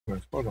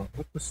Wait, hold on.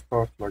 Let me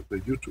start like the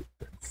YouTube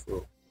thing.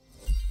 So,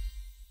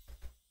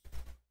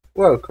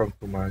 welcome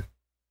to my,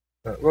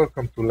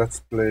 welcome to Let's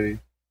Play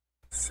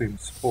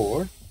Sims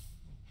 4.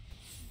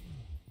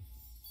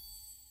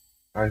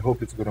 I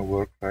hope it's gonna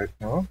work right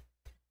now.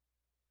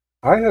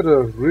 I had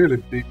a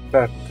really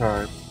bad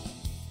time,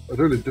 a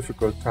really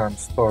difficult time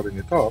starting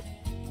it up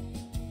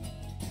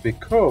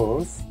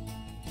because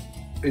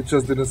it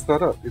just didn't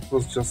start up. It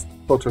was just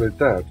totally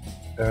dead.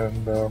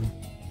 And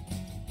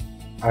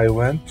I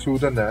went through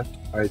the net.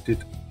 I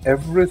did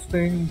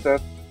everything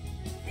that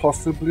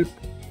possibly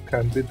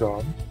can be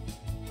done,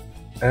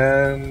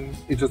 and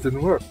it just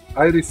didn't work.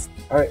 I'm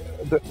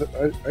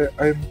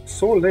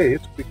so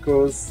late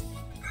because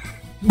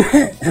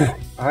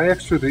I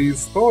actually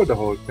reinstalled the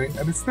whole thing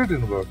and it still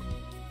didn't work.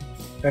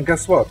 And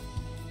guess what?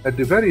 At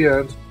the very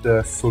end,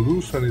 the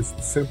solution is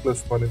the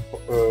simplest one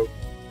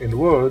in the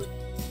world.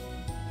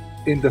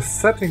 In the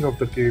setting of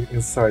the game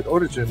inside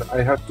Origin,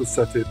 I had to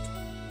set it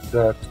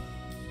that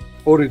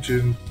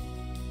Origin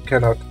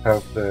cannot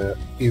have the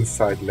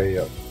inside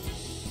layer.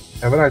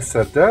 And when I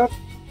said that,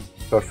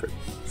 perfect.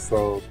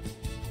 So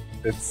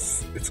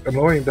it's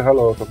annoying the hell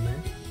out of me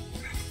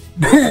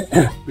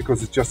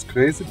because it's just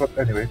crazy. But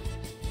anyway,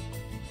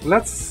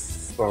 let's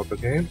start the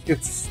game.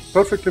 It's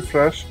perfectly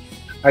fresh.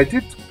 I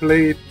did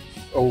play it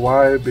a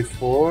while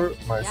before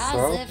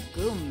myself,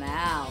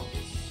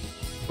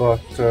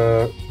 but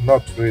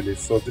not really.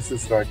 So this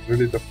is like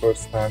really the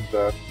first time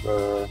that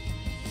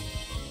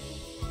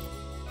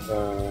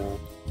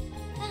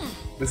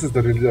this is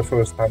really the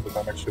first time that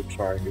I'm actually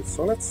trying it.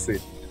 So let's see.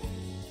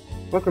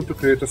 Welcome to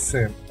Create a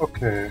Sim.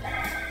 Okay.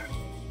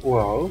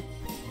 Well,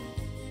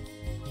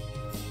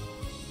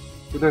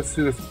 should I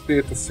see the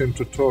Create a Sim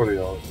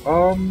tutorial?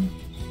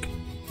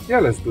 Yeah,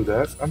 let's do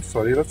that. I'm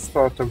sorry, let's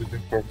start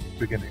everything from the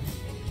beginning.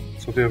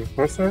 So we have a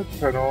personal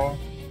panel,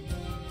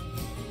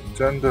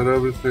 gender,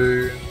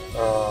 everything.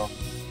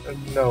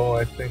 No,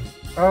 I think,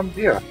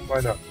 yeah,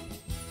 why not?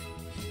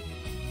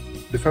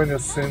 Define your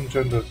sim,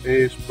 gender,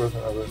 age,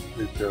 person,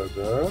 identity,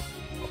 there.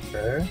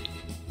 Okay.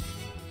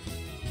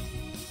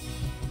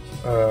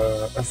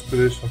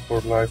 Aspiration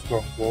for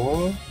lifelong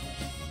goal.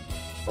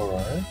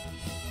 Alright.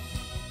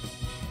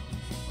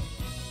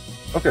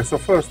 Okay, so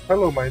first,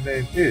 hello, my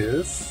name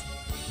is...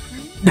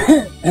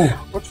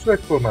 what should I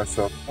call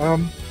myself?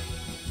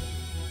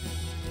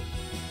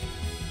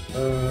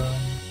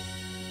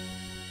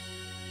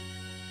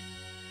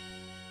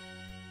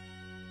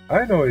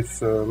 I know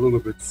it's a little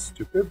bit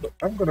stupid, but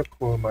I'm gonna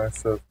call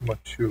myself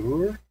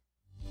mature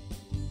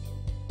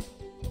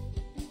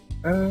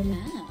and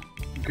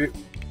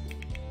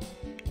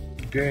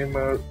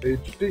gamer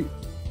HD.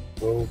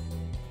 So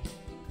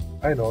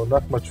I know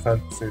not much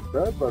fantasy in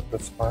that, but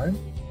that's fine.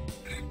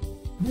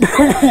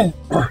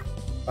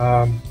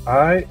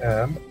 I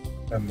am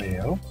a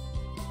male.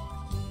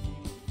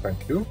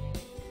 Thank you.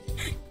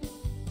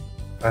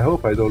 I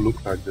hope I don't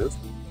look like this.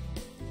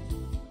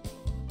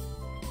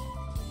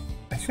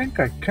 I think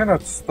I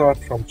cannot start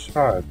from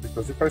child,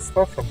 because if I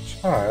start from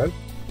child,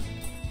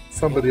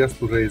 somebody has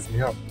to raise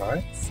me up,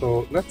 right?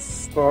 So let's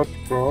start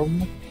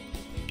from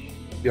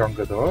young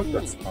adult,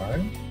 that's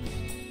fine.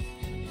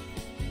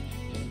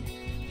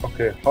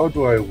 Okay, how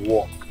do I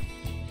walk?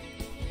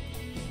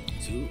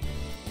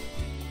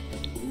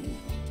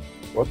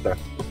 What the?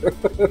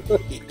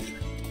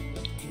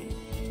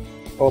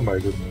 Oh my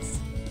goodness.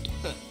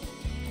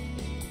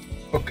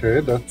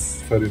 Okay,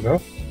 that's fair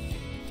enough.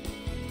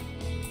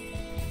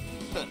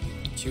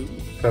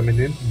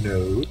 Feminine?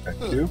 No,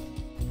 thank you.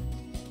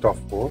 Tough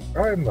walk?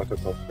 I'm not a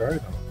tough guy,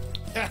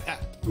 no.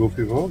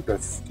 Goofy walk?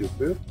 That's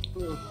stupid.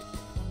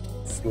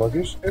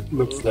 Sluggish? It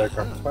looks like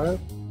I'm tired.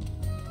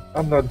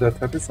 I'm not that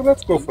happy, so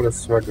let's go for a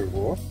swagger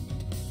walk.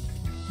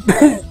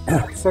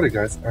 Sorry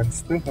guys, I'm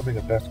still having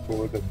a bad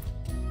cold and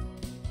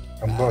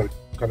I'm not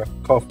gonna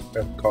cough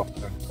and cough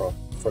and cough.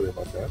 Sorry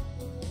about that.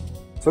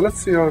 So let's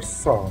see our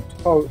sound.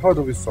 How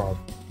do we sound?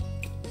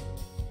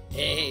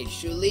 Hey,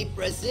 Shuli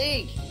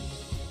Prasik!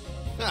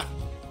 Ha!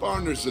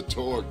 Barner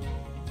Zatorg.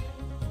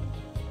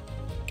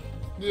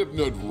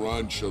 Nibnud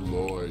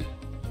Ranchaloy.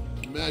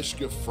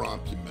 Meshka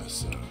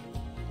Frampimessa.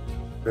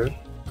 Okay.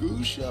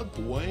 Gusha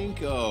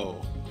Blanco.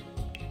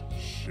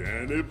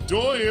 Shanib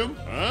Doyum,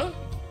 huh?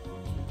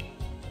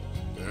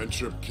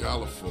 Antrip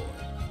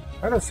California.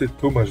 I don't see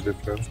too much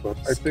difference, but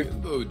I think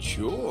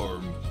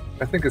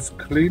it's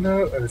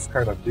cleaner and it's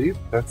kind of deep.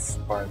 That's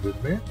fine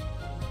with me.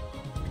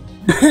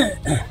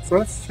 So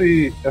let's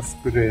see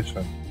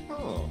aspiration.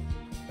 Oh.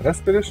 And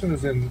aspiration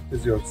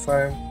is your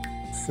sim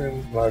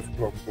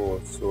lifelong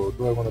goal. So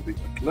do I want to be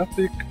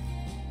athletic,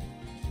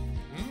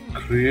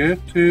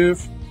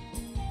 creative?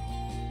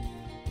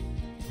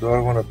 Do I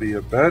want to be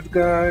a bad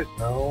guy?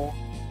 No.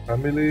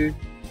 Family.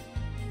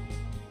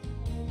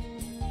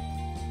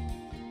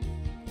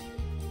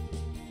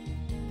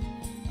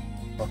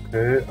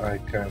 Okay, I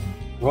can...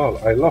 Well,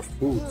 I love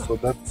food, so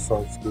that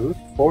sounds good.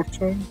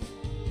 Fortune.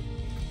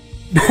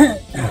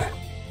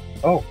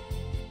 Oh.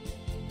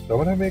 Don't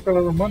want to make a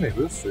lot of money,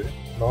 we'll see.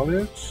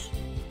 Knowledge.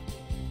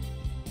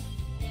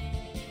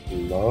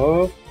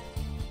 Love.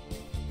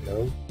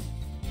 No.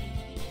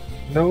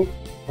 No.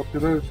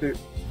 Popularity.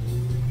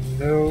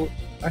 No.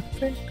 I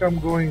think I'm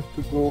going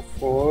to go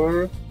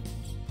for.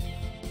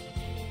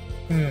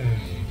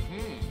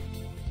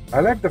 I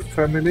like the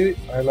family,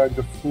 I like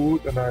the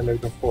food, and I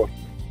like the fortune.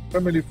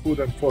 Family, food,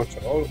 and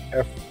fortune. All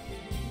F.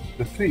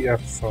 The three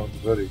F's sound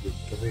very good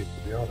to me,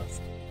 to be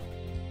honest.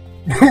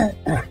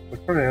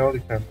 But probably I only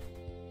can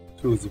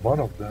choose one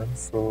of them,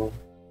 so.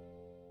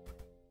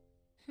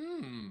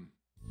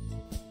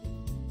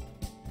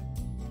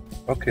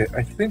 Okay,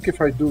 I think if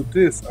I do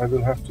this, I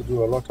will have to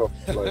do a lot of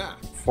like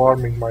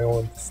farming my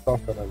own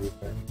stuff and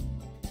everything,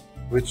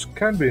 which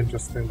can be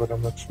interesting, but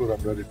I'm not sure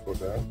I'm ready for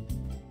that.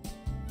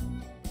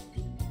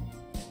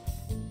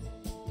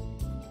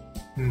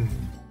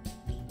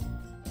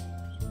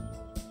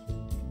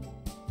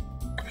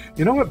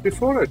 You know what?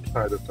 Before I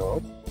try it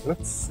out,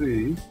 let's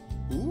see.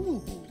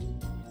 Ooh.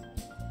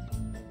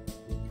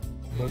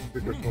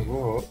 Notification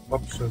wall,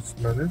 options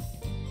menu.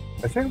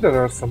 I think there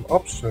are some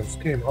options,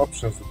 game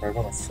options that I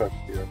want to set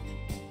here.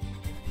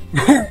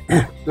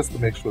 Just to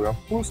make sure I'm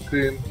full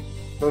screen,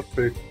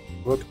 perfect,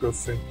 vertical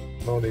sync,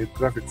 no need,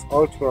 graphics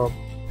ultra.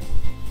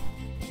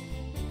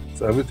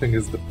 So everything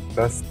is the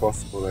best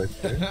possible, I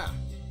think.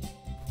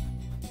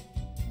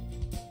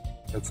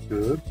 That's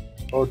good.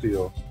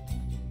 Audio.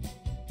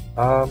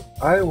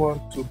 I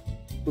want to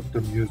put the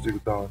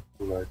music down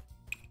to like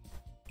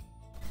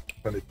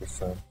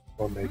 20%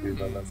 or maybe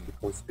even less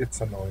because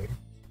it's annoying.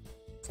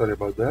 Sorry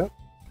about that.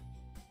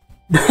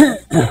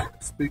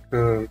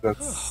 Speaker,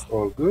 that's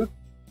all good.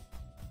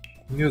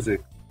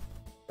 Music.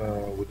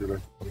 Would you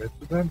like to commit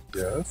to them?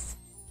 Yes.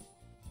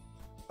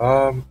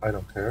 I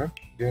don't care.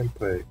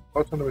 Gameplay.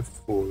 Autonomy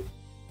full.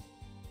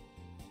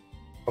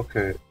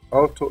 Okay.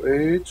 Auto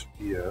age.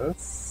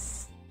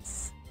 Yes.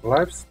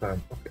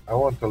 Lifespan. Okay, I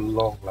want a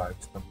long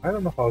lifespan. I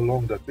don't know how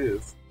long that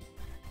is.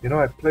 You know,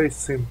 I play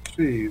Sim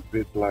 3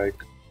 with like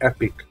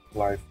epic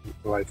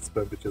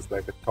lifespan, which is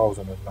like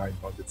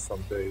 1,900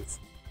 some days.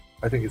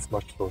 I think it's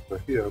much shorter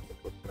here, but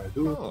what can I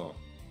do? Oh.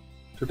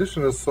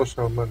 Traditional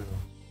social menu.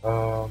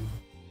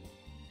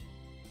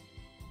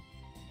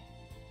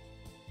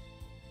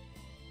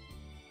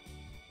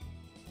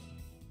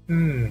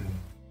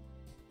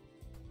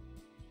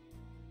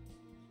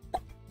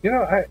 You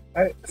know,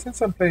 I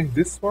since I'm playing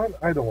this one,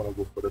 I don't want to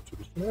go for the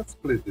traditional. Let's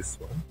play this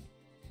one.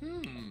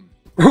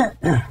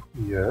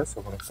 Yes, I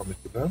want to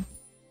commit to them.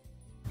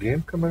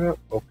 Game camera,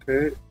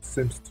 okay.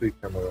 Sims 3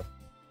 camera.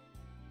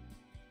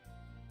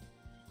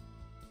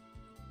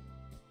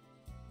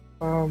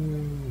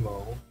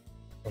 No.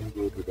 I'm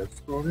good with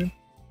exploring.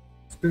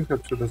 Screen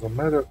capture doesn't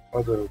matter.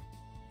 Other,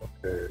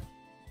 okay.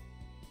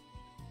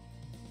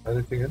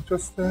 Anything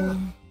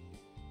interesting?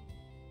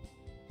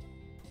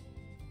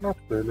 Not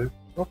really.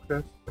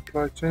 Okay.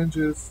 Apply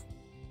changes.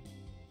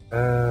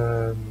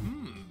 And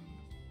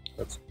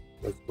let's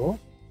go.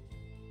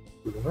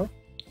 Good enough.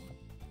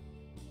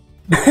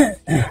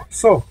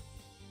 So,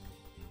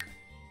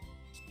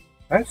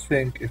 I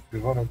think if we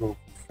want to go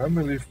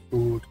family,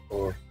 food,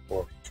 or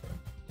fortune.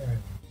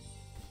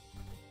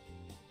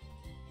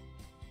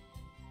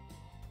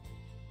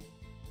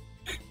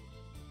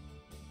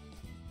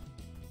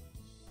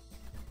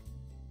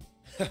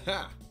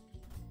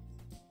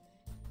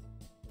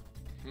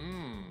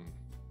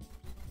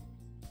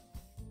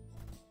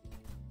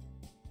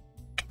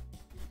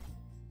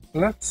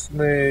 Let's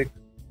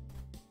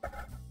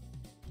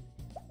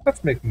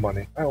make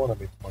money. I want to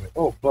make money.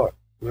 Oh, but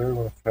do I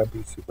want a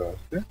fabulous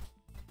birthday?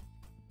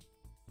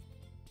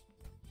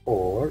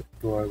 Or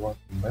do I want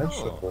to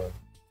mention them?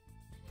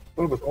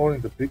 Well, but only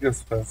the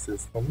biggest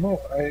fanciest home. No,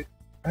 I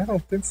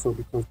don't think so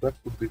because that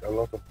would be a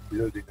lot of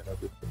building and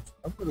everything. So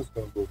I'm just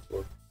gonna go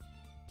for.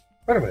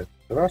 Wait a minute.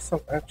 There are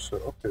some extra.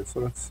 Okay,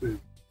 so let's see.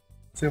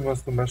 Sim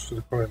wants to match to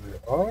the culinary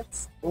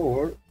arts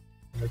or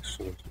make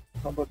sure.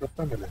 How about the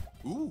family?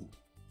 Ooh.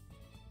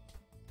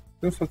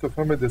 Seems like a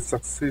family that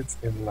succeeds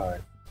in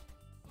life.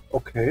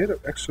 Okay,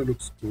 that actually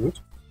looks good.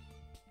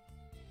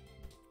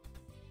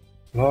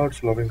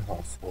 Large loving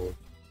household.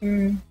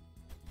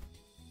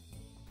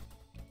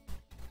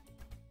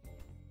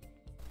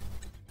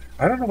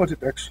 I don't know what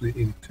it actually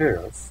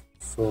entails,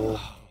 so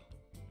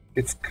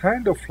it's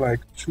kind of like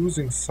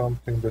choosing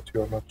something that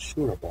you're not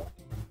sure about,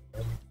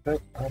 and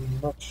that I'm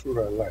not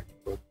sure I like,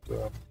 but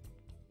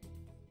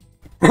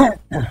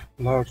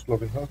large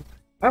loving house.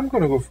 I'm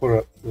gonna go for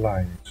a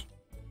lineage.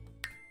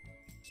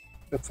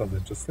 That sounds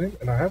interesting,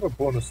 and I have a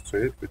bonus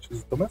trait which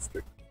is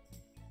domestic.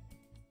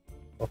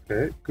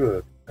 Okay,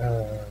 good.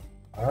 And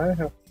I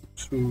have to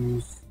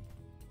choose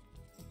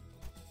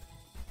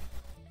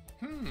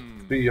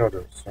 3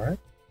 others, right?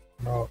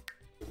 Now,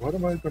 what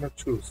am I gonna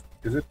choose?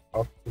 Is it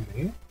up to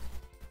me?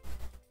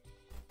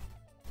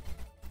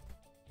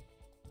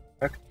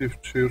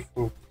 Active,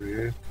 cheerful,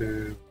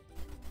 creative,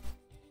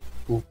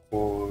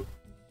 football,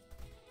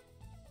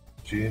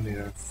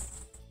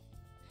 genius.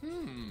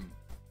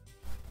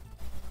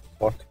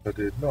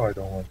 Hot-headed. No, I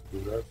don't want to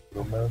do that.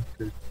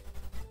 Romantic.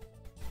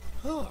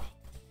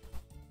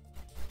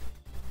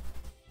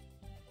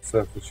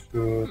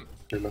 Self-assured.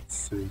 Okay, let's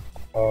see.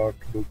 Art,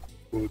 look,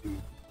 good.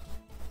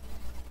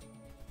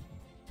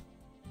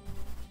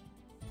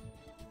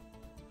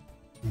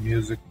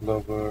 Music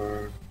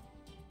lover.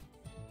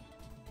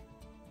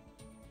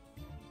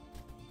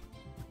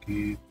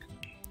 Geek.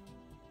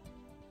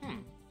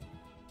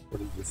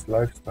 What is this?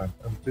 Lifetime.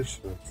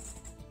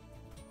 Ambitious.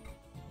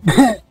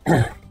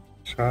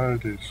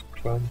 Childish.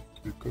 Clumsy.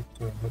 Good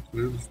time.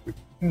 Materialistic.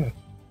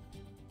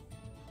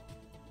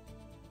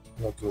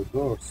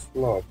 Labrador.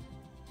 Slob.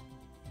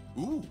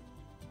 Ooh.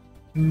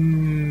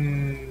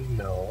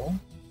 No.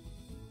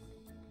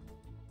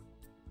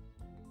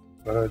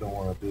 But I don't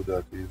want to do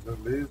that either.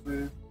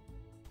 Lazy.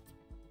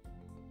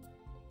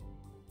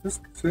 This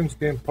seems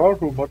gain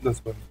powerful moodless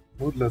from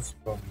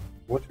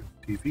watching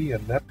TV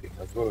and napping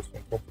as well as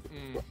from comfortable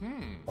stuff.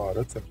 Oh,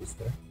 that's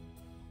interesting.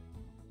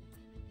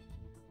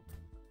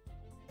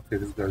 Okay,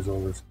 this guy's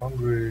always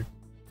hungry.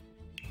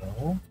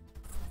 No.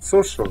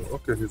 Social.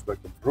 Okay, he's like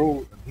a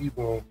bro, an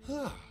evil,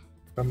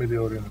 family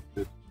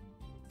oriented.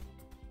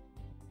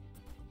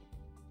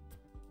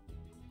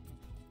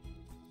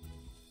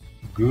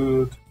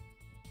 Good.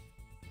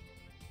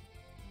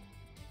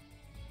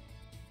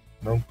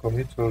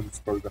 Non-committal, this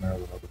probably gonna have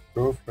another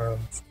girlfriend.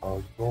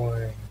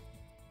 Outgoing.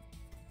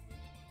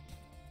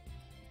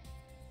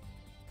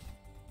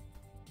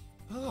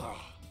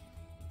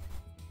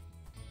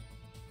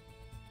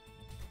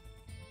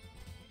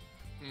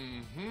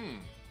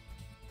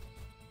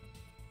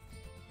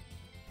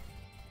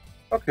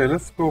 Okay,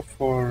 let's go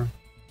for.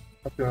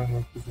 Okay,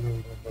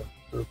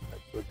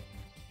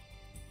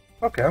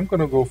 I'm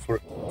gonna go for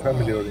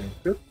family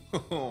oriented.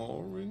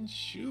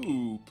 Orange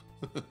soup.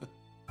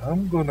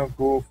 I'm gonna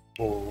go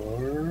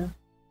for.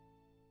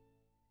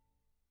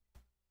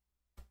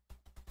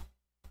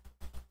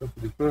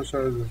 The first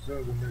child is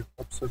make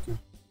upset.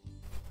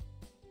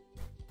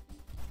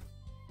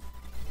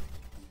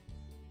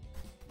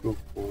 Go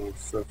for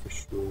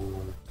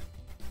self-assured.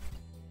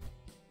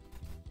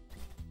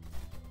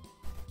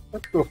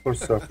 Let's go for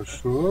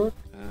self-assured.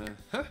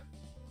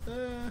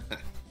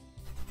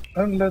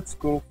 And let's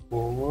go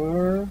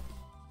for.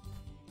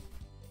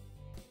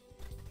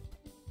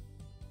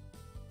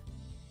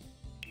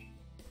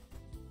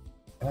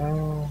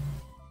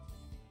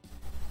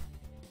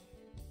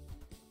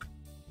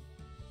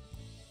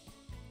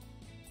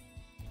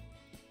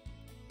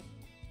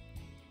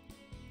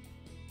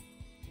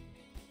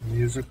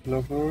 Music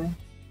lover.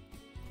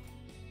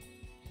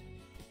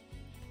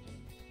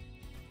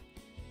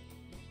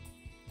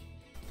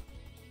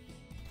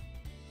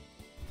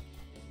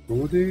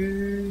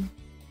 Foodie.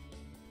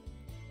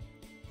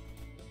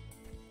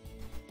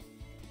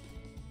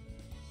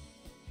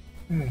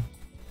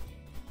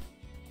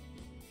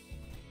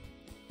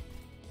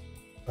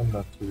 I'm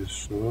not really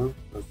sure.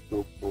 Let's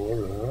go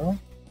for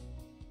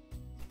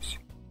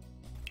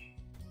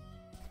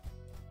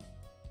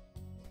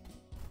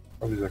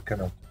obviously I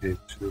cannot hate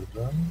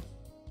children.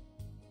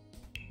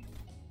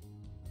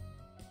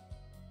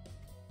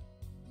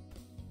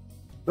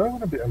 Do I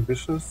want to be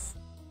ambitious?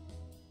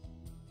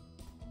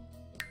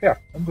 Yeah,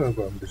 I'm gonna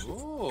go ambitious.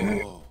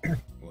 Oh,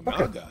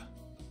 Onaga.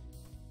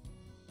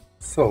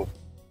 So,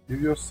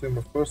 give your sim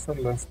a first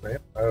and last name.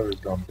 I already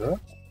done that.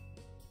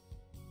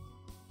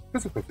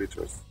 Physical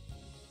features.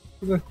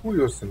 Then who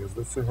your sim is?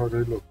 Let's see how they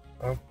look.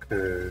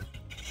 Okay,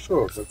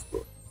 sure, let's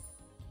go.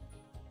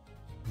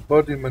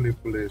 Body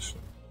manipulation.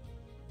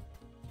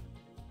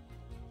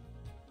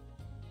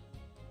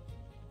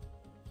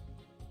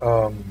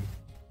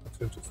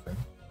 That's interesting.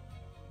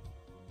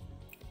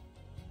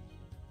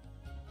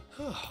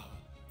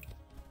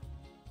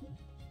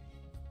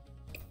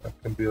 I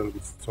can be a little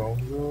bit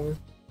stronger.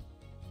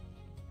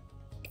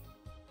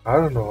 I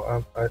don't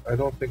know. I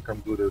don't think I'm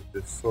good at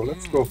this. So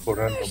let's go for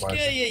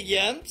randomizing.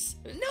 Yumps.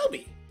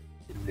 Nobi.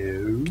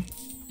 No.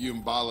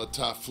 Yumbala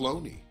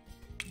Tafloni.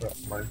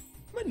 My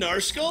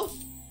Manarskal.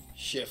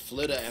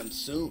 Shiflita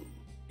Amsoon.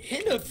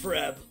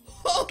 Hinapreb.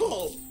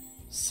 Ho!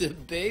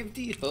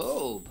 Sebavdi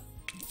Hob.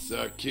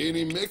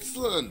 Zakini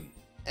Mixlin.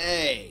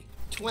 Hey,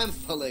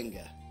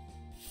 Twimpalinga.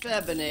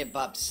 Febine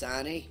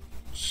Babsani.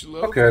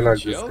 Okay, I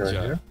like this guy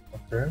here.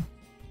 Okay.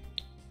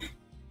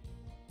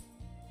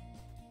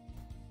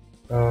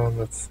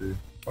 Let's see.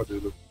 How do you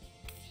look?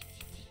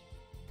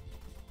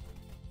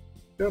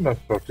 You're not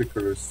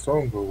particularly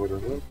strong or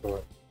whatever,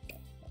 but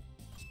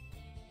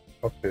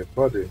okay,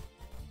 body.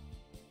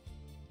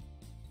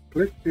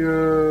 Click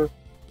here.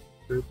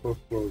 Shape of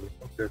clothing.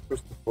 Okay,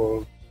 first of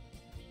all,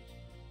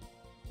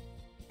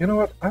 you know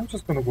what? I'm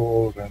just gonna go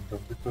all random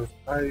because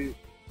I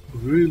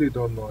really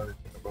don't know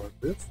anything about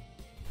this.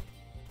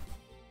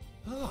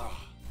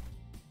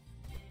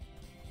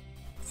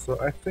 So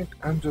I think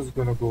I'm just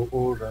gonna go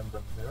all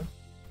random here.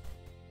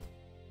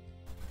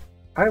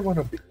 I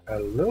wanna be a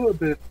little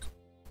bit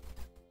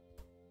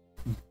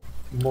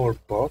more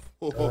buff.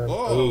 And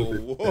a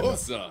little bit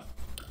thinner.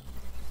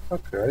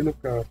 Okay,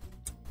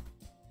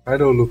 I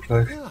don't look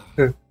like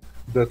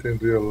that in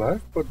real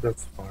life, but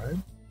that's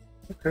fine.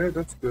 Okay,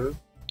 that's good.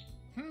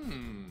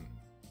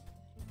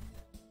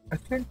 I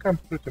think I'm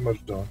pretty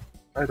much done.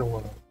 I don't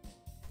wanna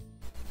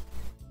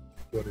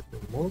do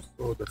anything more,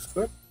 so that's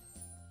it.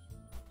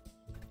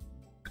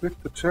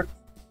 Click to check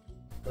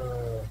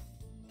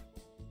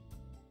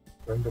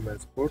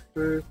randomize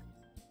portrait.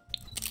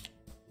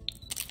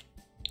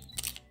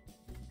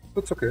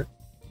 That's okay.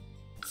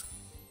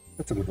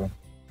 That's a good one.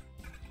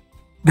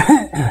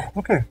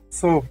 Okay,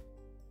 so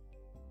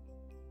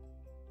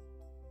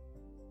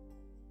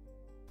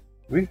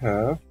we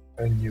have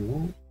a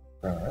new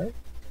guy.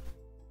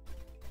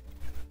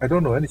 I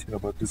don't know anything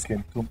about this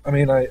game too. I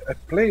mean, I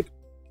played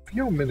a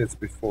few minutes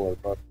before,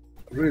 but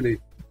really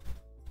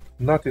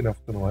not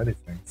enough to know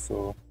anything.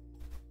 So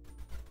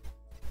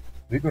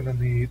we're gonna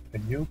need a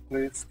new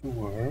place to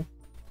work.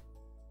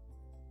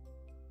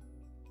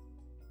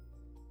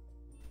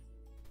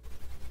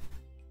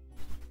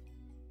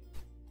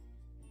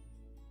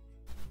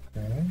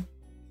 Okay.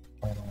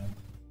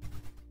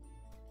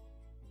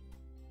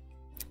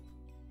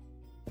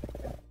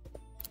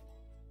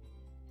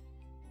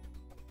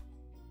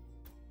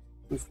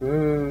 Is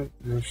that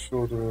you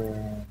should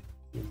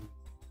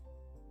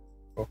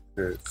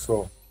okay,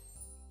 so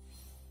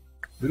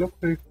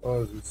relocate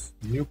this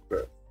new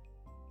crest.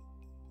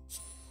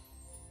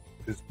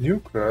 This new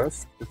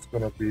crest, it's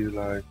gonna be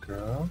like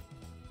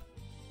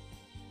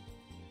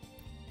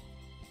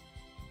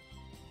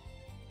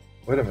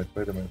wait a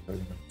minute.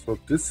 So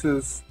this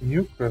is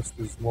new crest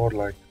is more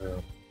like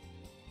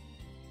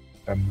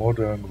a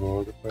modern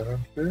world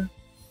apparently.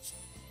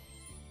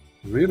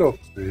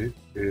 Relocate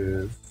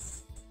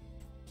is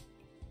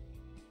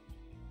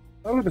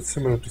a little bit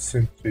similar to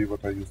Sim 3,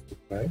 what I used to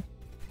play.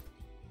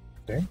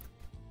 Okay.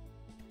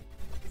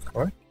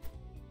 Alright.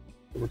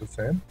 About the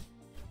same.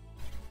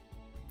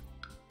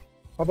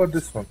 How about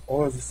this one?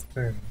 Oasis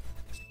thing.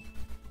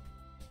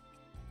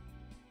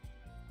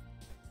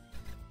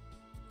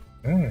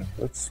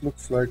 That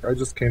looks like I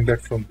just came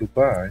back from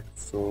Dubai,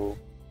 so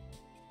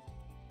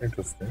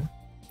interesting.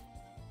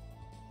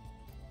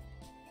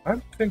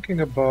 I'm thinking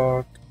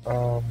about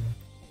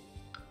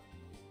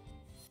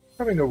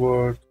having a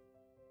word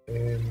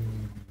in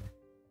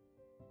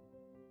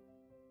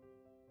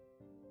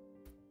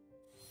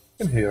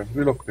here,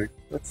 relocate.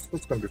 That's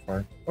gonna be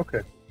fine.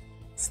 Okay.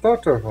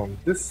 Starter home.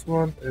 This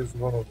one is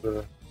one of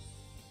the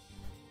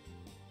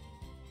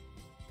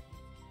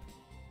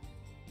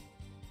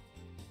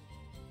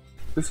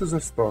this is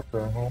a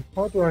starter home.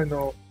 How do I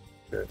know?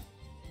 Okay.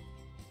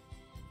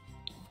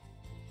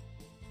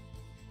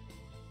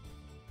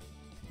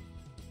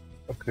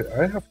 Okay,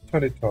 I have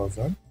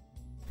 20,000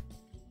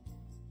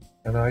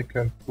 and I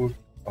can put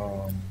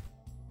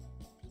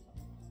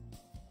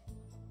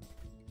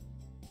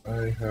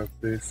I have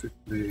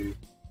basically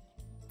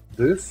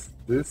this,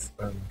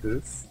 and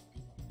this.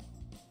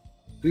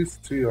 These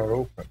three are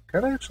open.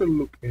 Can I actually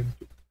look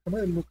into? Can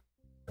I look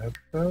at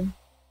them?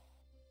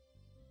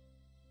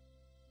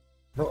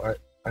 No,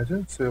 I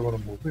didn't say I want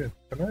to move in.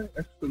 Can I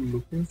actually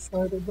look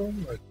inside of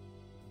them? Like,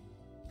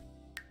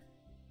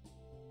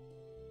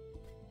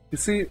 you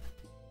see,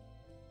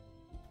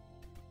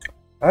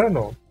 I don't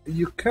know.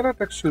 You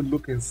cannot actually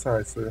look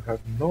inside, so you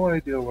have no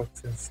idea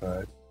what's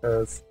inside. It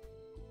has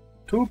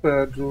 2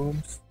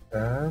 bedrooms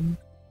and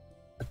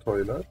a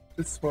toilet.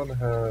 This one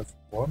has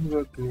 1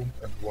 bedroom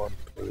and 1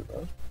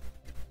 toilet.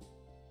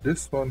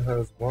 This one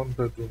has 1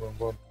 bedroom and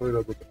 1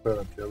 toilet, but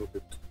apparently a little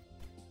bit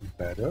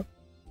better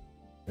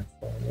in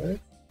some ways.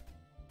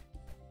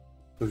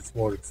 So it's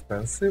more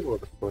expensive, or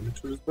the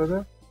furniture is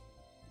better.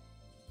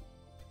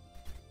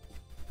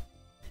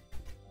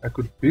 I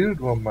could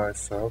build one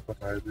myself, but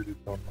I really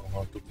don't know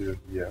how to build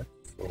yet,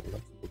 so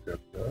let's forget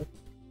that.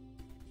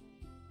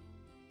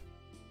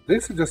 They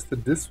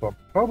suggested this one,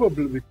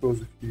 probably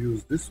because if you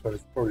use this one,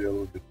 it's probably a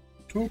little bit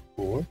too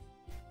poor.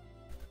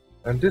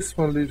 And this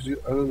one leaves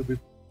you a little bit...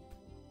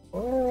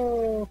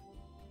 Oh,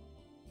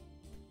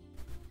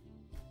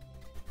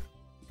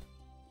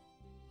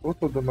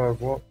 both of them are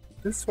one.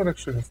 This one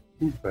actually has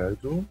 2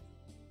 bedrooms.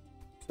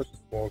 Such a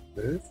small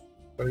place.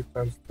 20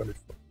 times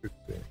 24,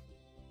 15.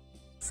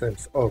 Same.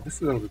 Oh, this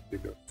is a little bit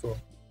bigger. So,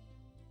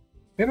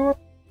 you know what?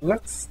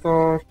 Let's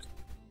start.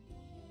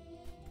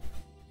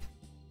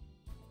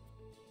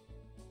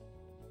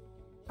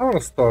 I want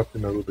to start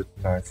in a little bit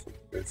nicer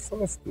place, so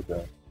let's do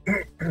that.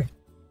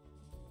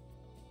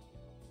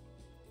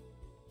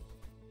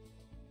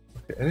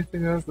 Okay,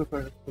 anything else that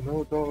I have to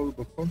know?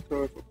 Downloadable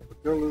contract, open the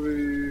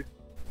gallery.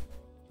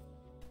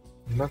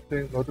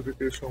 Nothing.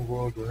 Notification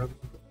wall. Do I have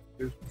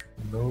notifications?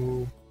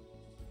 No.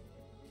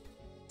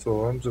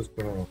 So I'm just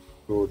gonna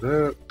go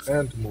there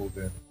and move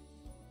in.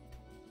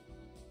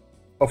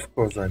 Of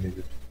course I need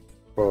it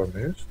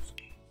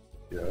furnished.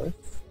 Yes.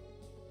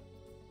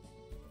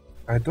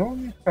 I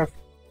don't have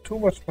too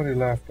much money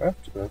left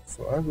after that,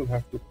 so I will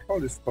have to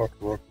probably start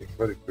working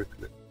very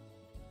quickly.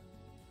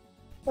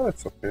 But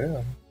that's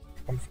okay,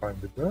 I'm fine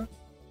with that.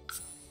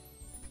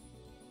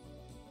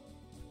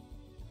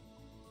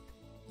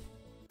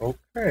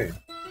 Okay.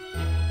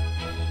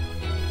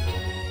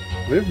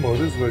 Live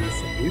mode is where you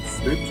eat,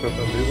 sleep, chat,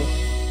 and live.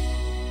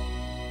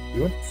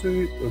 You want to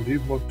see a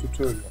live mode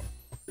tutorial?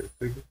 Okay,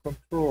 taking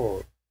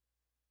control.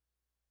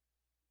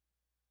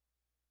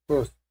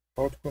 First,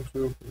 how to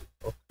control.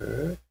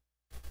 Okay.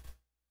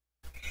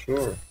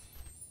 Sure.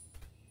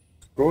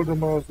 Scroll the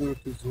mouse wheel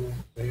to zoom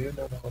in and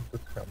out the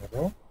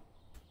camera.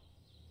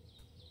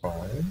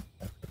 Fine,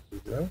 I can do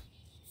that.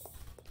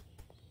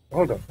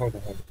 Hold on.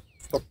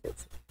 Stop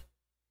first.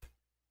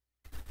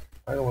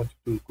 I don't want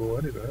you to go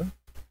anywhere.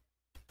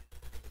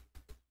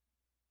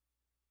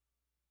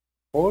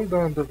 Hold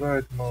down the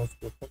right mouse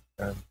button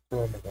and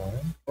turn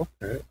around.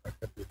 Okay, I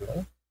can do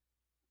that.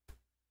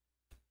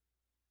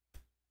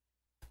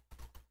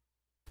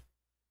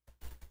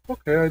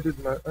 Okay,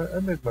 I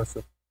made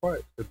myself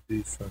quite a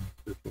decent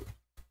little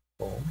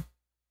home.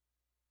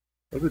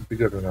 A bit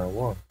bigger than I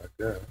want, I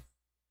guess.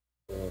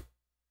 But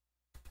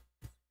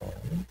it's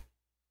fine.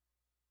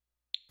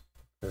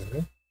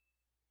 Okay.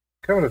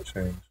 Camera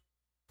change.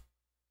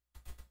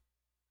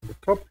 In the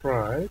top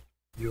right,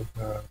 you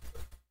have the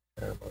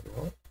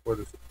camera. What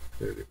is it?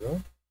 There you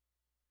go.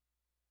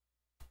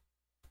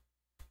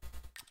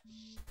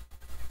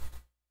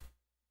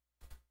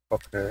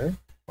 Okay,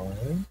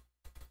 fine.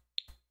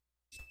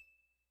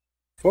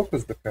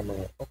 Focus the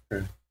camera.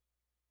 Okay.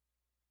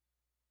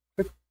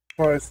 Click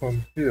twice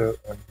on here,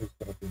 and he's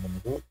gonna be in the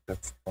middle.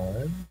 That's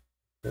fine.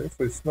 Okay,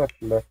 so it's not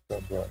left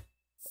and right.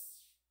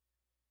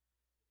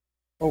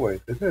 Oh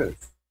wait, it is.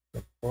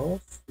 Of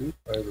course, see,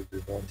 I will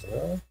be done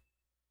there.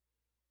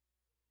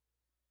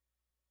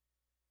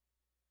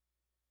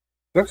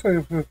 That's how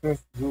you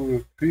first do a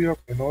pre-op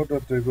in order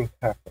they will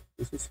happen.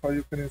 This is how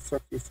you can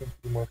instruct your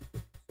simple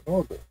marketing in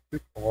order.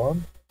 Click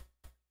one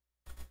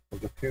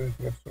of the key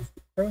instructions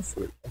to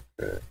cancel it.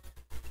 Okay.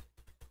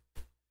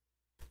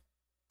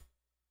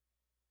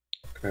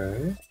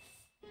 Okay.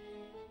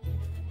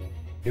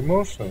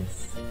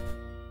 Emotions.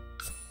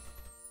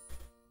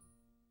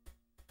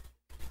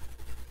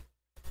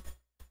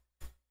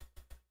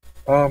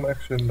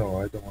 Actually,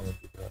 no, I don't want to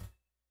do that.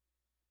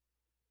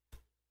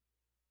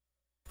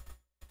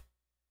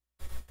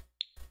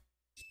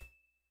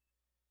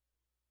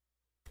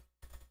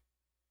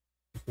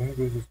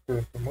 Language is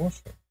current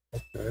emotion.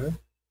 Okay.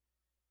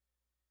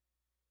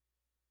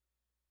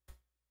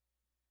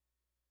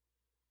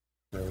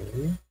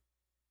 Okay.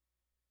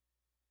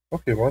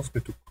 Okay, wants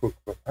me to cook,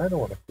 but I don't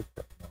want to cook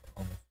right now,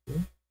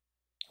 honestly.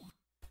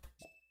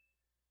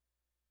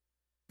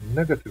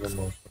 Negative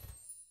emotion.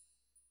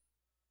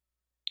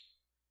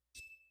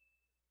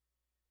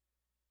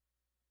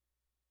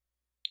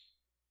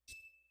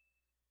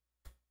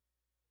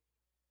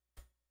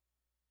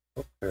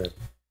 Okay.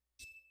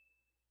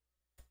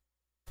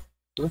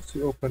 Let's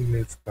see open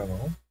needs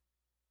panel.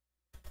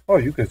 Oh,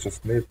 you guys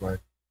just made my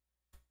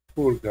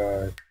poor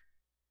guy.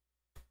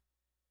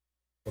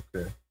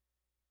 Okay.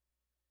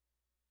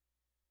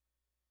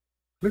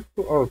 Click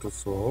to auto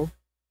solve.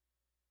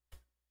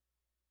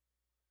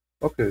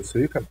 Okay, so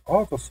you can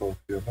auto solve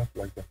here, not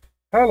like that.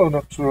 Hello,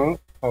 Natural.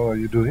 How are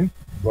you doing?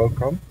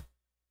 Welcome.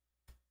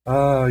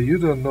 You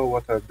don't know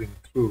what I've been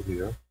through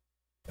here.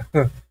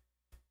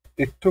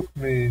 It took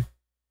me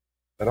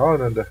an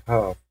hour and a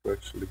half to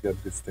actually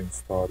get this thing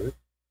started.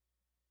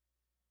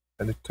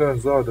 And it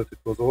turns out that it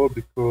was all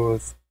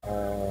because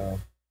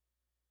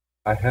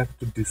I had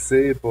to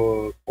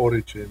disable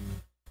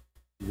origin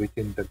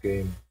within the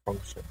game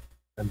function.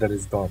 And that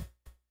is done.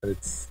 And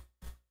it's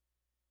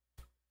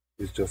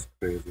just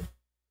crazy.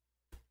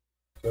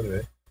 So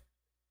anyway,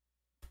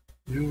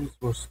 use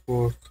for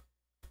sport.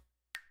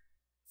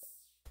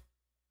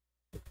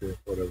 Okay,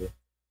 whatever.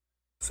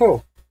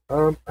 So,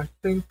 I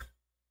think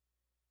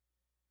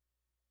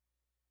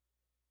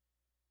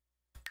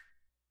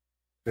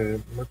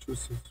okay,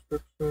 mattress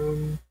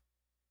inspection.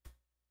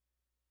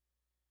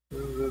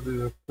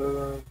 Ready a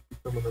parent,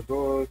 become an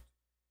adult.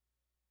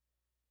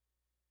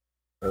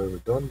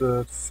 I've done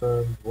that.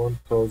 Send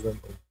 1000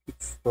 on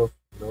kit stuff.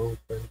 No,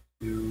 thank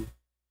you.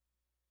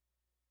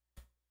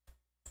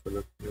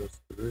 Select new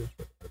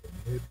aspiration. I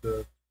don't need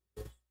that.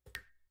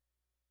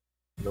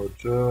 No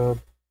job.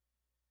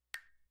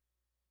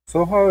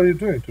 So how are you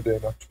doing today,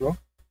 Natural?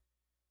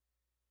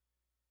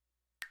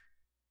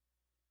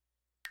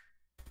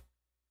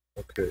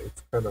 Okay,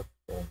 it's kind of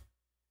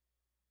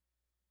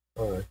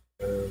alright,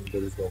 and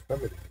there is no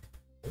family.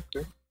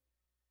 Okay.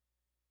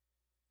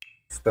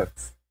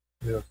 Stats.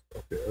 Yes,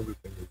 okay,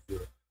 everything is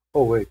zero.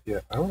 Oh wait, yeah,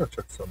 I wanna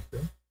check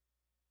something.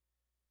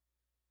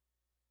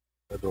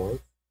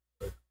 Adults.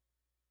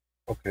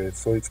 Okay,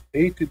 so it's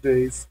 80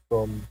 days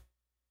from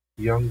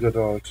young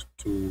adult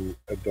to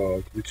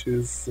adult, which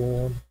is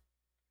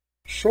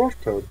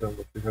shorter than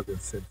what we have in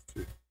Sims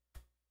 3,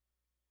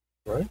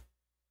 right?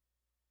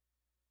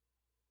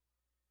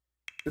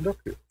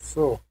 Okay,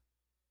 so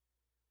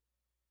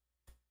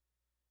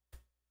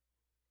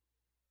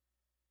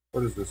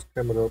what is this?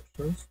 Camera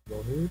options?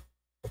 No need.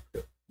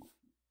 Okay.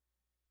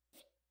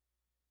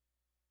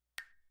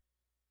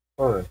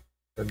 Alright,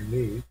 and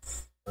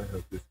needs. I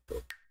have this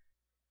top.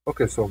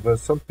 Okay, so when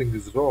something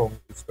is wrong,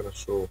 it's gonna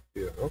show up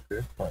here.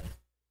 Okay, fine.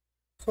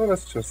 So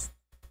let's just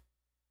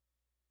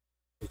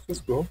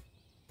go.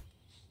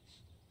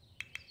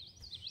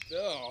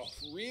 Oh,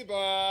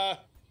 Reba!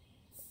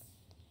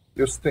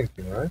 You're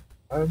stinking, right?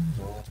 I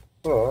know,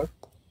 but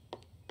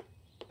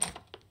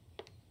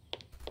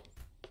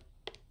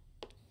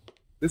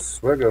this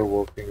swagger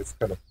walking is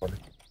kind of funny.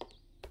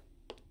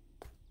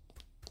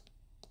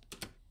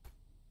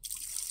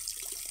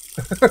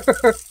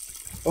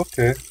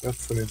 Okay,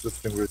 that's an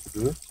interesting way to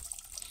do it.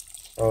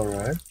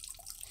 Alright.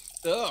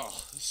 Ugh,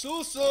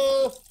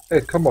 so.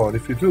 Hey, come on,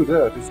 if you do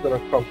that, it's gonna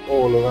come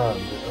all around,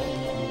 you know?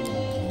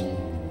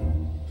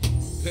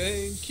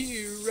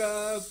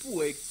 Pankira,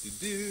 wake to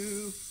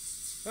do.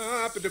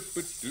 How about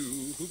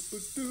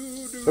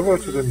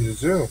to the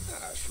museum?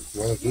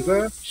 You wanna do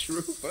that?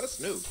 Shroop a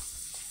snoop.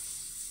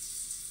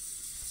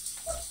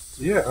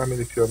 Yeah, I mean,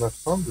 if you're not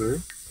hungry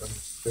and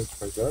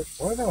things like that,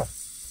 why not?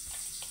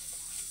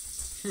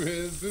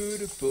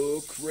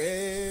 Beautiful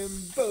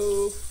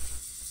Crambo.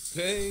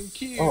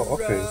 Pankira, Oh,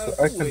 okay, so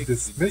I can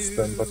dismiss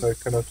them, but I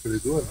cannot really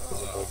do anything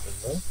about them,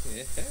 no?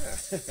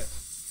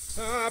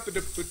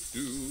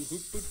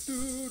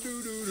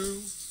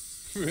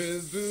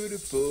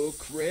 Beautiful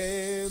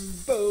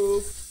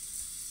Crambo.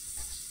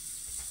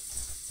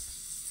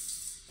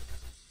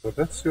 So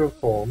that's your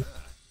home.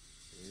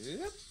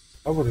 Yep.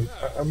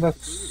 I'm not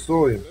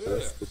so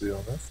impressed, to be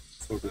honest.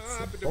 It's a bit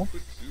simple.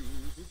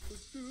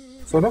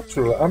 So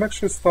Nocturnal, I'm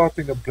actually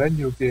starting a brand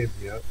new game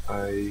here.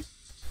 I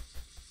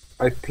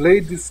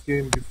played this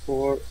game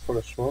before for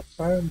a short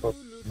time, but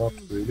not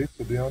really,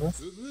 to be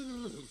honest.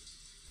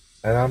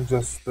 And I'm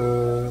just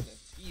trying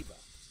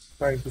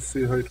to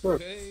see how it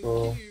works.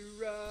 So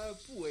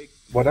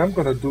what I'm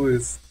gonna do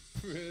is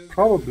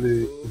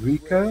probably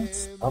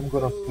weekends I'm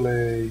gonna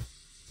play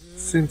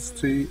Sims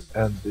 3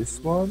 and this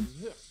one.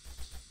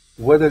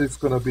 Whether it's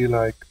gonna be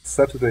like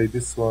Saturday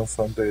this one,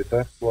 Sunday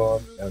that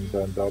one, and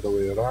then the other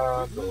way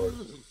around, or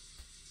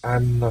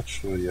I'm not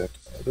sure yet.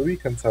 The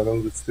weekends are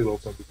always still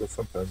open because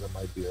sometimes I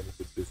might be a little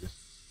bit busy.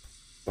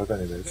 But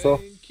anyway, so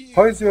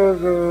how's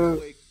your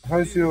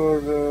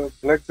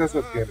Black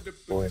Desert game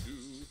going?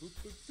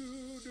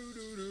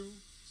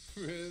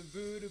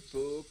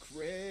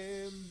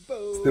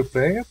 Still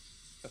playing it?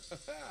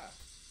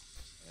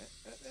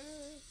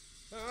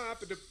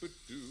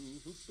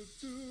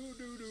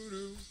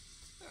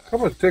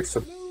 Come on, it takes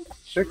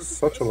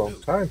such a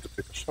long time to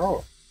take a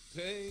shower.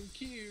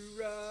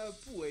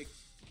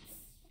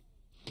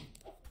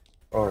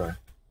 Alright.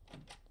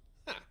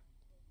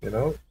 You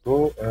know,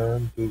 go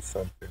and do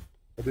something.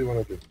 What do you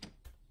want to do?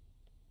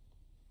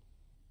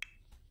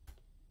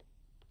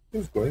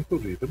 He's going to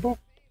read a book.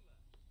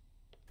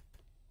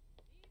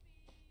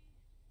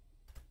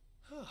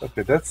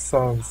 Okay, that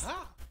sounds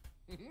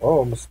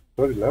almost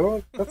 30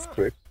 level. That's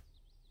quick.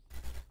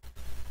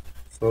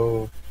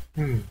 So,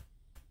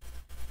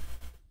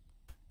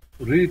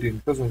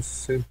 reading doesn't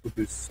seem to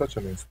be such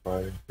an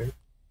inspiring thing.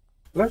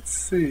 Let's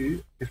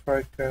see if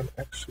I can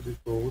actually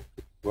go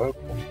to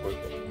welcome.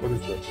 What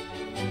is that?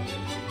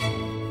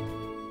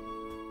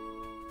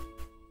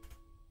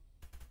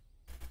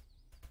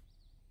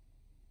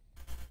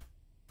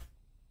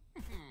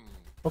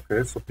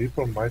 Okay, so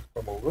people might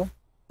come over.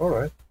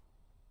 Alright.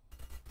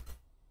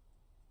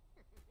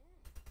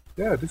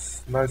 Yeah,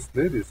 this nice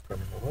lady is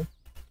coming over.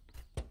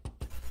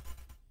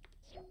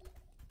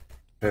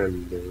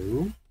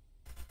 Hello.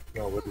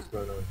 Now what is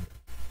going on here?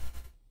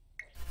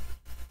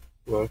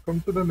 Welcome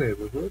to the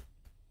neighborhood.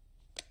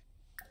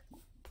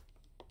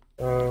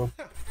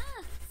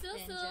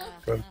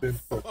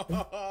 Content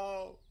talking.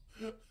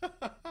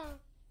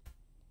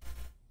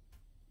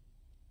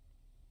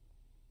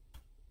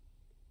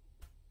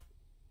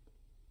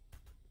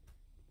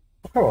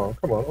 Oh,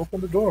 come on,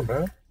 open the door,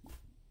 man.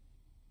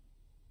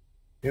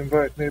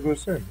 Invite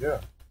neighbors in, yeah.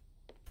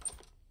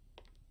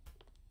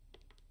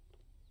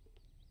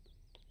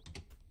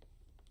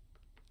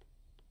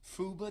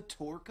 Fuba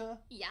Torka?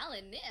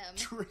 Yalanim.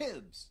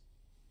 Tribs.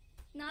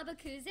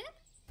 Nabakuzim?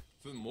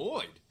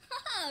 Vermoid.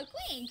 Haha,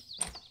 Quink.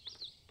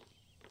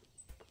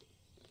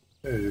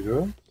 There you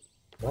go.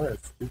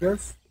 Nice. You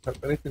guys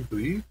have anything to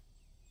eat?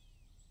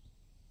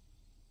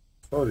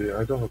 Sorry,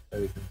 I don't have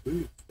anything to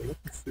eat. So let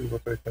me see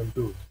what I can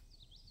do.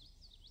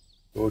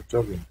 Go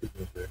jogging,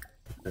 dignity.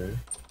 Okay.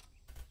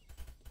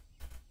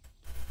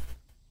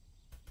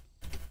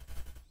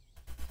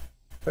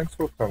 Thanks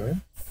for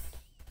coming.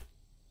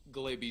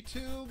 Glaby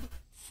Tube.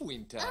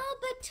 Fuinta. Oh,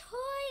 but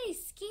toy,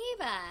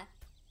 Skiba.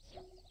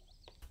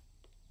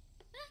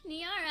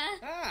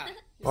 Niara.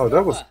 Oh,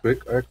 that was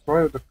quick. I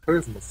acquired the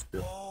charisma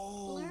skill.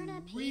 Oh,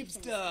 Lurna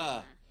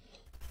Reepsta.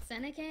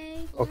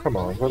 Seneke. Oh, come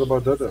on. What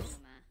about the others?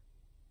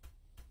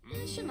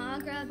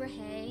 Shamagra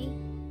Brahe.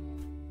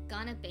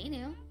 Ghana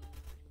Benu.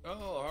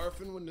 Oh,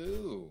 Harfin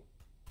Wanu.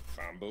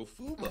 Fambo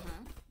Fuba.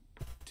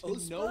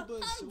 Onoba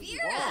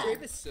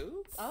Vera.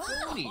 Soup?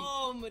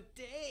 Oh,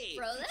 Madei.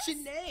 Frolis?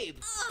 Sinead.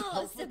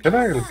 Oh, Can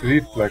I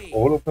read like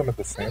all of them at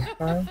the same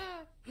time?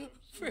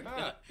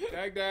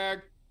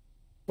 Dag.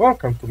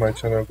 Welcome to my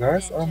channel,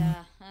 guys. I'm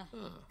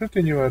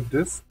pretty new at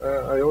this.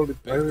 I only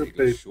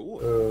played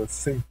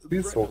Sim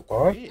 3 so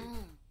far.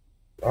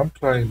 I'm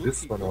trying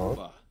this one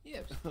out.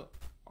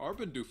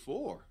 Arbin do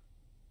 4.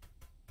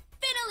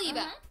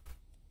 Finaliba.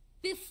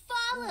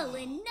 Bifala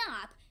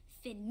Lenop.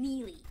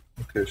 Finili.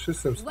 Okay, she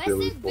seems to be a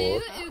little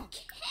bored.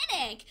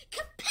 Ukinik.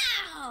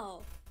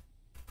 Kapow.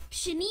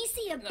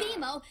 Shanisi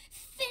Abimo.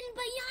 Fin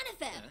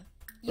Bayanafem.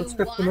 Let's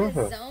get to know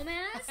her.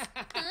 Zomas?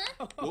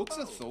 Huh?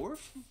 Woxa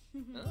Thorf?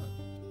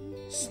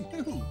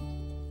 Snoop.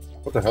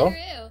 What the hell?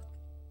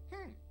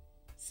 True.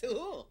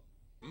 So.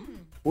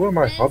 Who am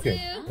I Renzu. hugging?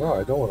 No,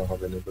 I don't want to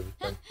hug anybody,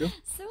 thank you.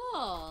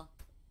 Soul.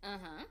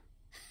 Uh-huh.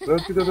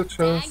 Let me get a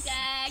chance.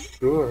 Dag.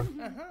 Sure.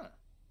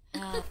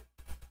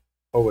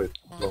 Oh wait,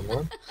 wrong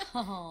one.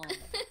 Oh.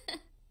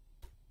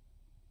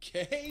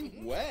 K.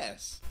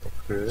 West.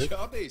 Okay.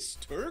 Chabe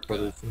Sturka.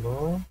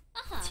 Charisma.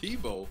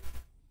 Tebow.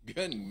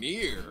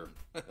 Ganir.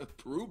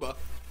 Pruba.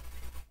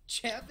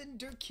 Chavin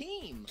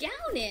Durkeem.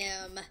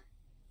 Gownim.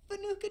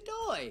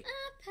 Fanukadoi.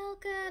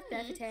 Pelka.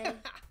 Befete.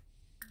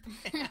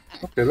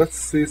 Okay, let's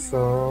see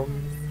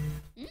some.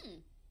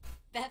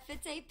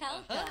 Befete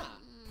Pelka.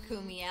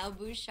 Kumiao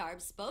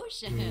Bouchard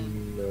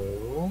Spotion.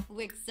 No.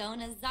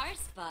 Wixona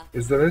Zarspa.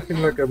 Is there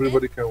anything like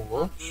everybody can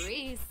watch?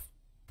 Reese.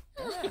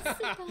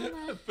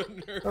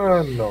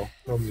 No,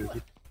 no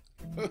music.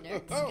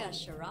 Nurtska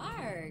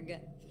Shararg.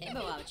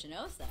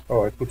 Himawachinosa.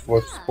 Oh, I put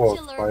watch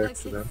sports by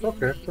accident.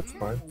 Okay, that's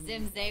fine.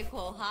 Zimze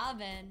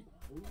Quohaven.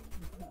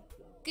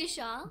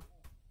 Gushal.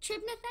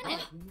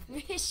 Tribnathenit.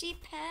 Rishi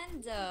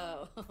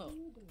Pando.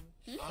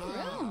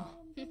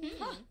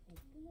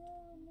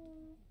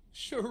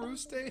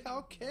 Sharuste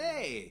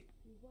Halke.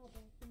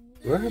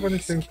 Do I have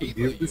anything to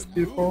give these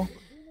people?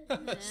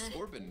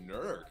 Sorbin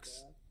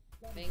Nurks.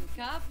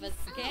 Vinkapa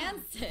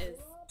Scansis.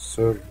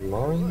 Serve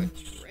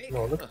lunch?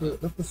 No, let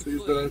me see.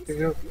 Is there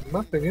anything else?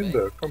 Nothing in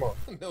there. Come on.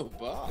 No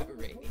Bob.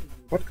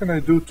 What can I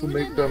do to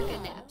make them,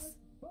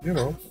 you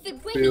know, feel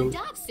Figwini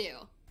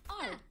Dotsu.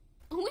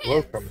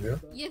 welcome here?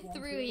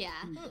 Yathruya.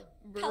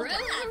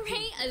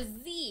 Brulare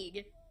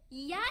Azig.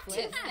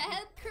 Yatu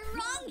Feb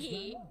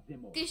Karangi.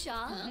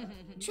 Gushal.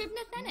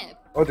 Tribnathenip.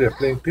 Oh, they're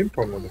playing ping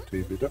pong on the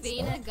TV. That's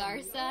Vina nice.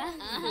 Garza.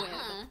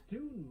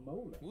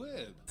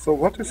 Wib. So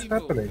what is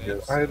happening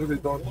here? I really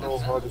don't know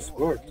how this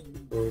works.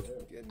 So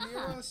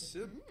Ganira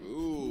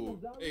Cebu.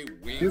 A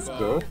he's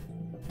good.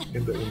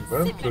 In the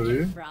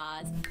inventory.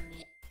 Bras.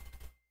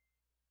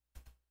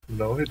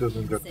 No, he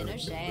doesn't get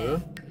anything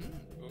there.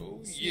 Oh,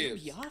 yes.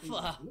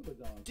 Yafa.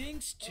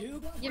 Dinks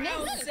Tube.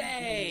 Yamese.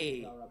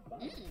 Say.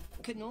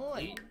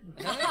 Kanoi.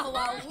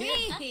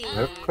 Wawi. I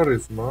have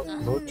charisma,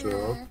 no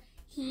job.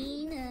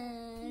 Hina.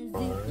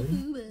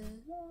 Fine.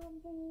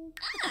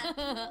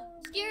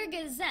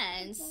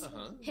 Skirgazens.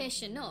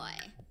 Hishanoi.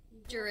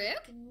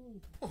 Jaruk.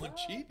 Oh,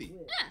 Chibi.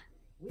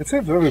 It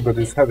seems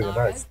everybody's having a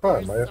nice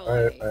time.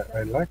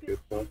 I like it,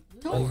 but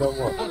and then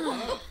what?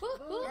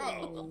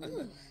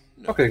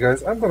 Okay,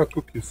 guys, I'm gonna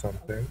cook you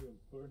something.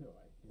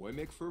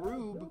 Womek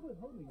Faroob.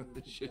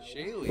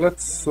 Shashali.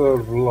 Let's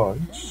serve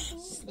lunch.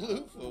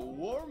 Sloofa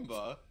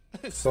Warmba.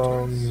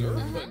 Some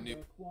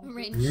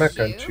Rinchu. mac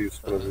and cheese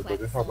for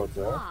everybody. How about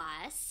that?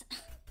 Boss.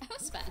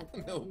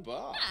 Ospet. No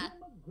Bob.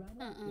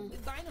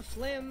 Dina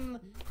Flim.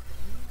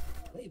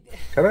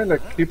 Can I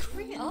like keep?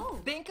 Oh.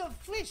 Bank of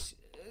Flish.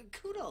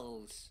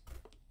 Kudos.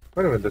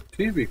 Wait a minute, the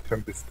TV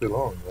can be still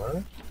on,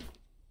 right?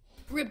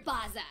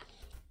 Ribaza.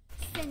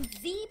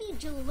 Senzibi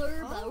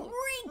Jalurba.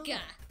 Rinka.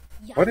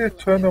 Why do you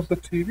turn off the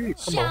TV?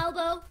 Come on.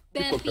 Shalbo.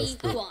 People can Bempi.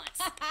 still-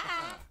 Wants.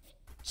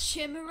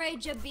 Chimere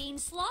Jabeen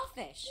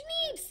Slawfish.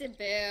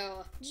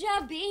 Neepsabu.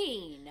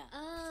 Jabeen.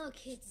 Oh,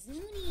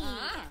 Kitsuni.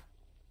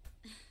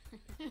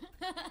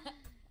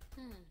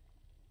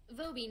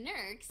 Voby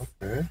Nurks.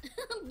 Okay.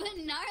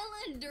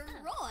 Banarla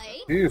Deroy.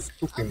 He is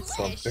cooking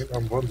something.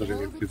 I'm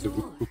wondering if he's a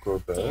good cook or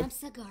bad.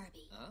 Damsa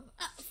Garby.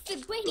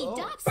 Figwani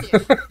Dotsu.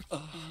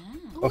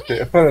 Okay,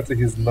 apparently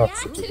he's not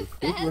such a Yatu good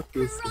cook. Feb Let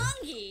me see.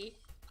 Karangi.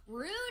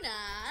 Runa.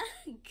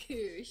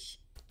 Kush.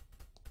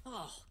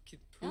 Oh,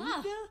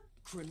 Kipuga.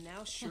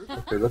 Kranau Shirka.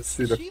 Okay, let's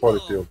see the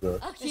quality of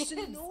that.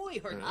 Sinoi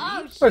her.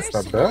 Oh, That's